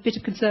might have a bit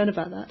of concern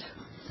about that.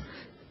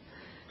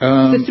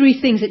 The 3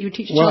 things that you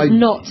teach a child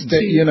not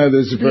to. You know,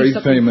 there's a very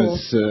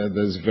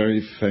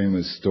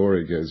famous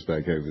story, goes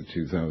back over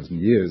 2,000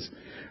 years.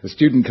 A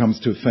student comes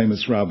to a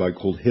famous rabbi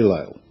called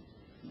Hillel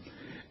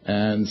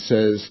and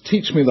says,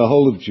 teach me the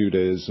whole of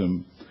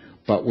Judaism,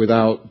 but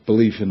without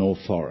belief in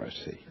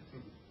authority.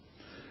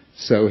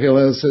 So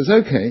Hillel says,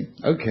 okay,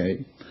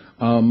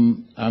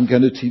 I'm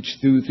going to teach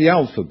you the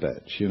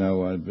alphabet,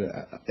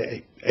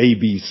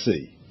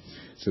 ABC.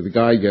 So the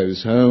guy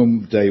goes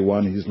home, day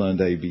 1, he's learned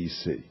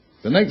ABC.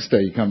 The next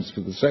day he comes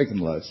for the second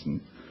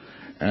lesson,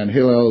 and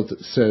Hillel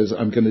says,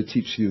 I'm going to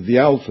teach you the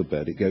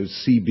alphabet. It goes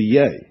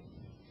CBA.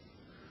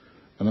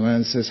 And the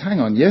man says, hang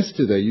on,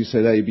 yesterday you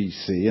said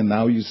ABC, and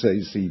now you say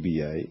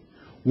CBA.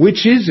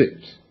 Which is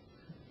it?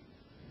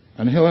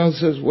 And Hillel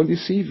says, well, you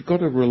see, you've got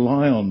to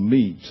rely on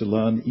me to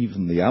learn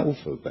even the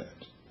alphabet.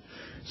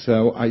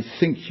 So I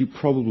think you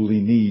probably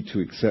need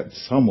to accept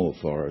some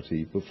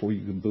authority before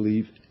you can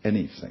believe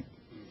anything.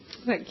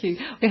 Thank you.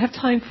 We have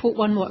time for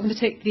one more. I'm going to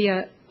take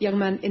the young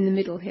man in the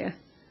middle here.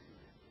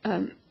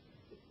 Go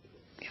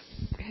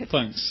ahead.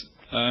 Thanks.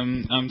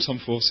 I'm Tom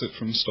Fawcett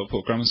from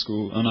Stockport Grammar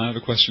School, and I have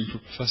a question for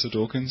Professor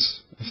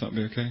Dawkins, if that'd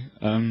be okay.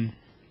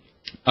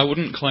 I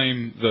wouldn't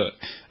claim that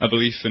a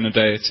belief in a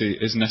deity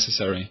is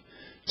necessary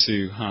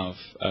to have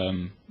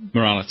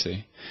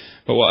morality.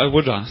 But what I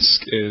would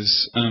ask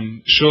is,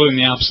 surely in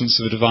the absence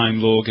of a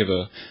divine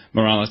lawgiver,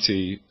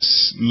 morality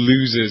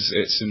loses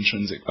its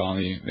intrinsic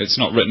value. It's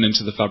not written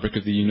into the fabric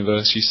of the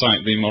universe. You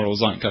cite the moral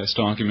zeitgeist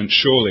argument.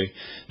 Surely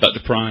that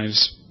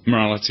deprives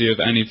morality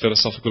of any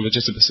philosophical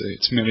legitimacy.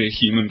 It's merely a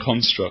human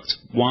construct.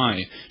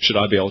 Why should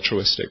I be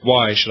altruistic?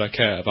 Why should I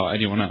care about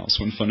anyone else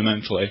when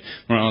fundamentally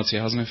morality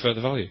has no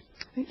further value?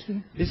 Thank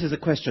you. This is a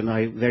question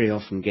I very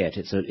often get.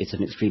 It's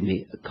an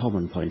extremely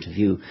common point of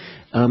view.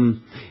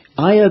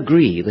 I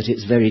agree that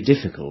it's very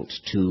difficult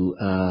to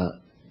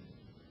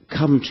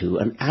come to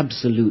an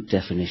absolute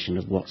definition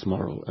of what's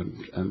moral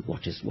and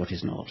what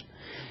is not.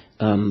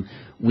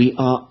 We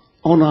are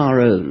on our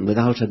own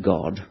without a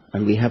God,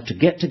 and we have to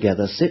get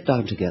together, sit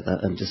down together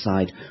and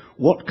decide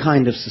what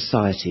kind of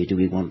society do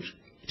we want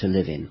to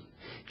live in?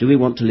 Do we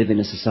want to live in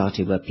a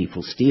society where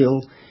people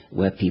steal,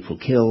 where people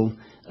kill,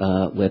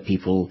 where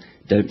people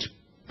don't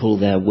pull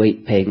their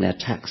weight paying their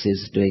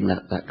taxes, doing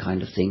that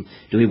kind of thing?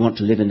 Do we want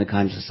to live in the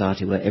kind of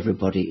society where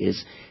everybody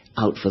is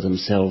out for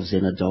themselves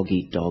in a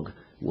dog-eat-dog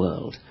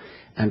world?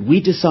 And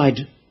we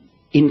decide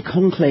in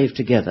conclave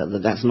together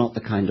that that's not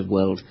the kind of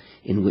world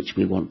in which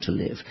we want to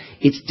live.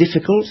 It's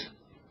difficult.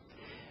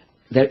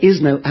 There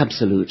is no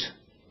absolute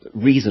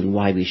reason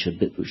why we should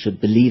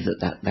believe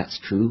that's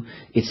true.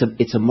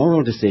 It's a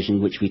moral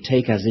decision which we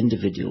take as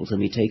individuals, and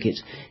we take it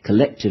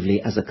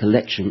collectively as a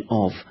collection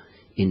of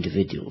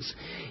individuals.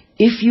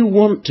 If you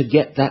want to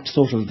get that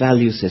sort of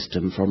value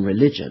system from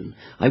religion,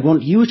 I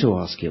want you to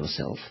ask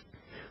yourself,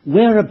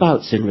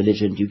 whereabouts in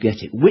religion do you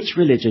get it? Which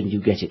religion do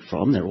you get it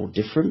from? They're all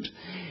different.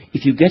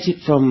 If you get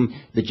it from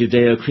the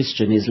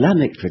Judeo-Christian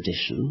Islamic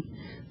tradition,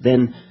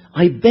 then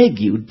I beg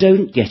you,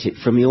 don't get it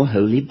from your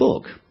holy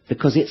book,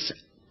 because it's,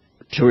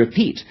 to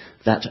repeat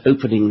that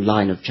opening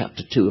line of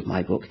chapter 2 of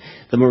my book,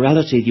 the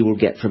morality you will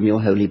get from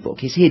your holy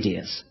book is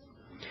hideous.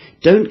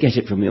 Don't get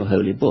it from your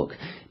holy book.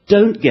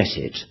 Don't get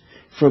it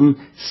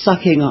from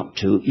sucking up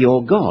to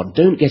your God.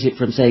 Don't get it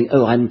from saying,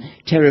 oh, I'm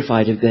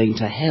terrified of going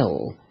to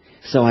hell,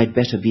 so I'd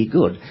better be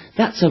good.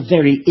 That's a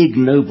very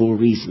ignoble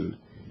reason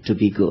to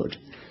be good.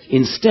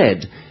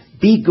 Instead,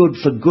 be good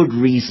for good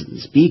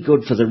reasons. Be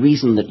good for the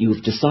reason that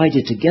you've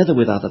decided together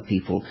with other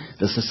people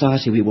the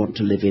society we want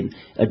to live in,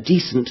 a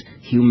decent,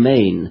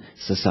 humane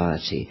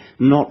society,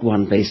 not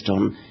one based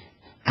on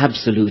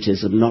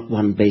absolutism, not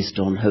one based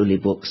on holy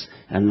books,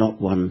 and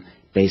not one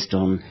based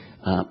on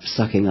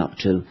sucking up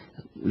to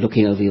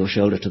looking over your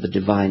shoulder to the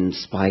divine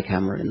spy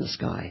camera in the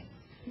sky.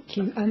 Thank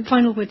you.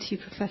 Final word to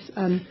you,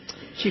 Professor,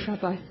 Chief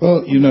Rabbi.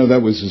 Well, you know,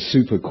 that was a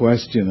super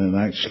question, and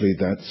actually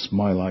that's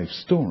my life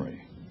story.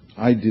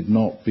 I did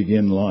not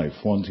begin life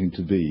wanting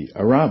to be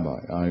a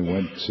rabbi. I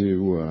went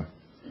to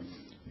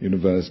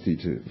university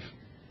to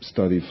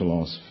study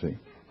philosophy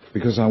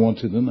because I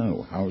wanted to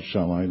know, how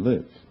shall I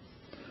live?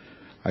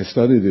 I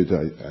studied it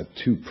at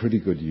two pretty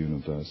good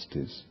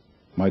universities.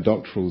 My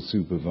doctoral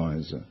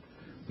supervisor,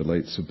 the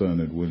late Sir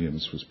Bernard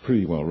Williams, was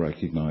pretty well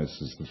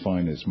recognized as the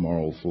finest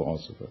moral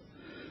philosopher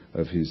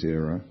of his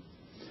era.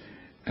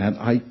 And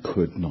I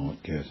could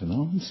not get an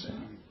answer.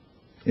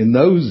 In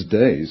those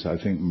days,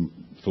 I think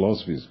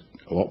philosophy is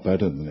a lot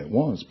better than it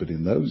was, but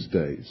in those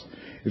days,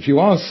 if you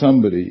ask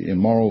somebody in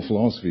moral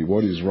philosophy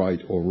what is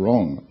right or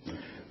wrong,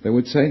 they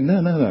would say,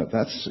 no,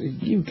 that's,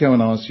 you go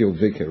and ask your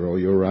vicar or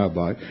your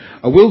rabbi.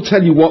 I will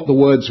tell you what the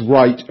words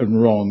right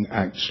and wrong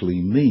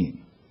actually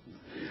mean.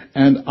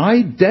 And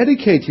I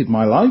dedicated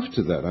my life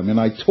to that. I mean,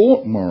 I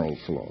taught moral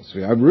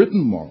philosophy. I've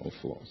written moral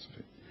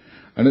philosophy.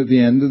 And at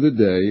the end of the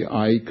day,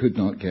 I could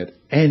not get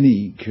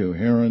any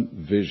coherent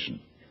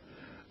vision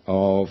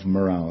of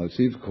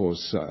morality. Of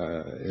course,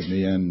 in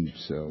the end,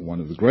 one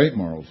of the great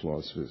moral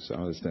philosophers,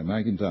 Alistair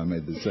MacIntyre,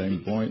 made the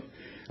same point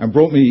and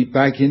brought me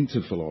back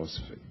into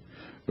philosophy.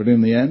 But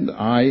in the end,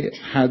 I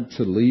had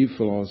to leave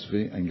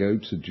philosophy and go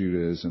to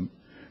Judaism,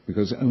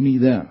 because only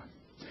there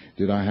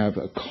did I have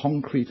a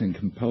concrete and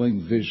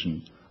compelling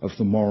vision of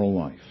the moral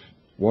life.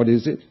 What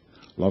is it?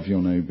 Love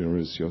your neighbor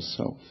as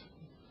yourself.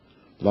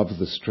 Love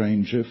the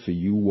stranger, for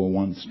you were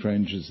once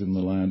strangers in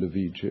the land of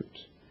Egypt.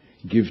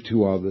 Give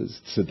to others,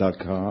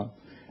 tzedakah,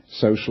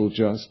 social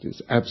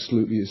justice,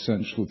 absolutely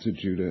essential to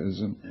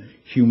Judaism,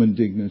 human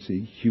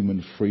dignity,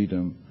 human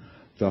freedom,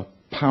 the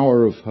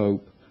power of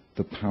hope,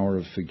 the power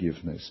of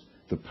forgiveness,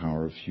 the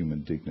power of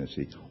human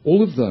dignity.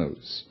 All of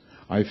those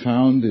I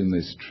found in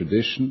this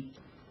tradition,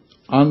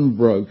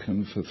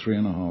 unbroken for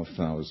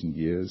 3,500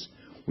 years,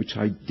 which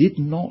I did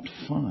not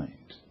find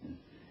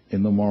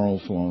in the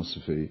moral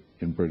philosophy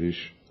in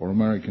British or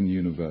American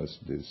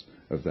universities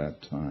of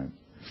that time.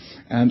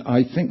 And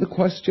I think the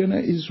questioner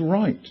is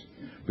right,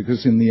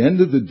 because in the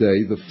end of the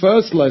day, the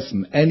first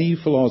lesson any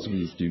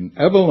philosophy student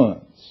ever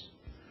learns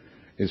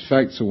is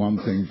facts are one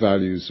thing,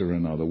 values are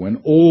another.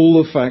 When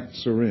all the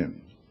facts are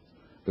in,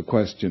 the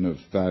question of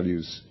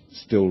values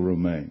still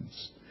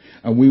remains.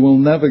 And we will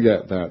never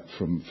get that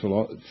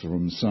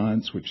from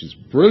science, which is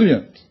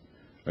brilliant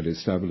at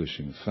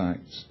establishing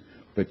facts,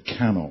 but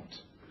cannot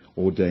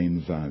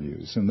ordain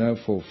values. And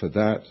therefore, for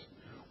that,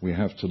 we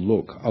have to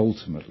look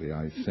ultimately,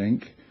 I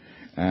think,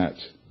 at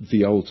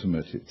the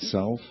ultimate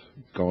itself,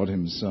 God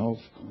himself,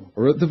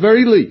 or at the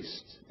very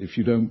least, if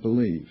you don't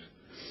believe,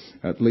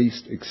 at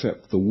least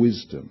accept the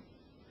wisdom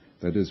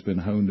that has been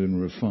honed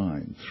and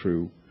refined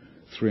through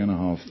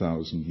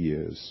 3,500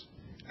 years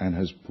and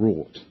has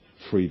brought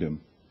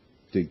freedom,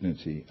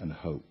 dignity and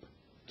hope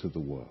to the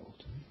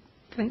world.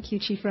 Thank you,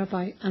 Chief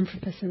Rabbi and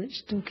Professor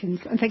Richard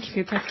Dawkins, and thank you for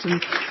your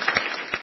questions.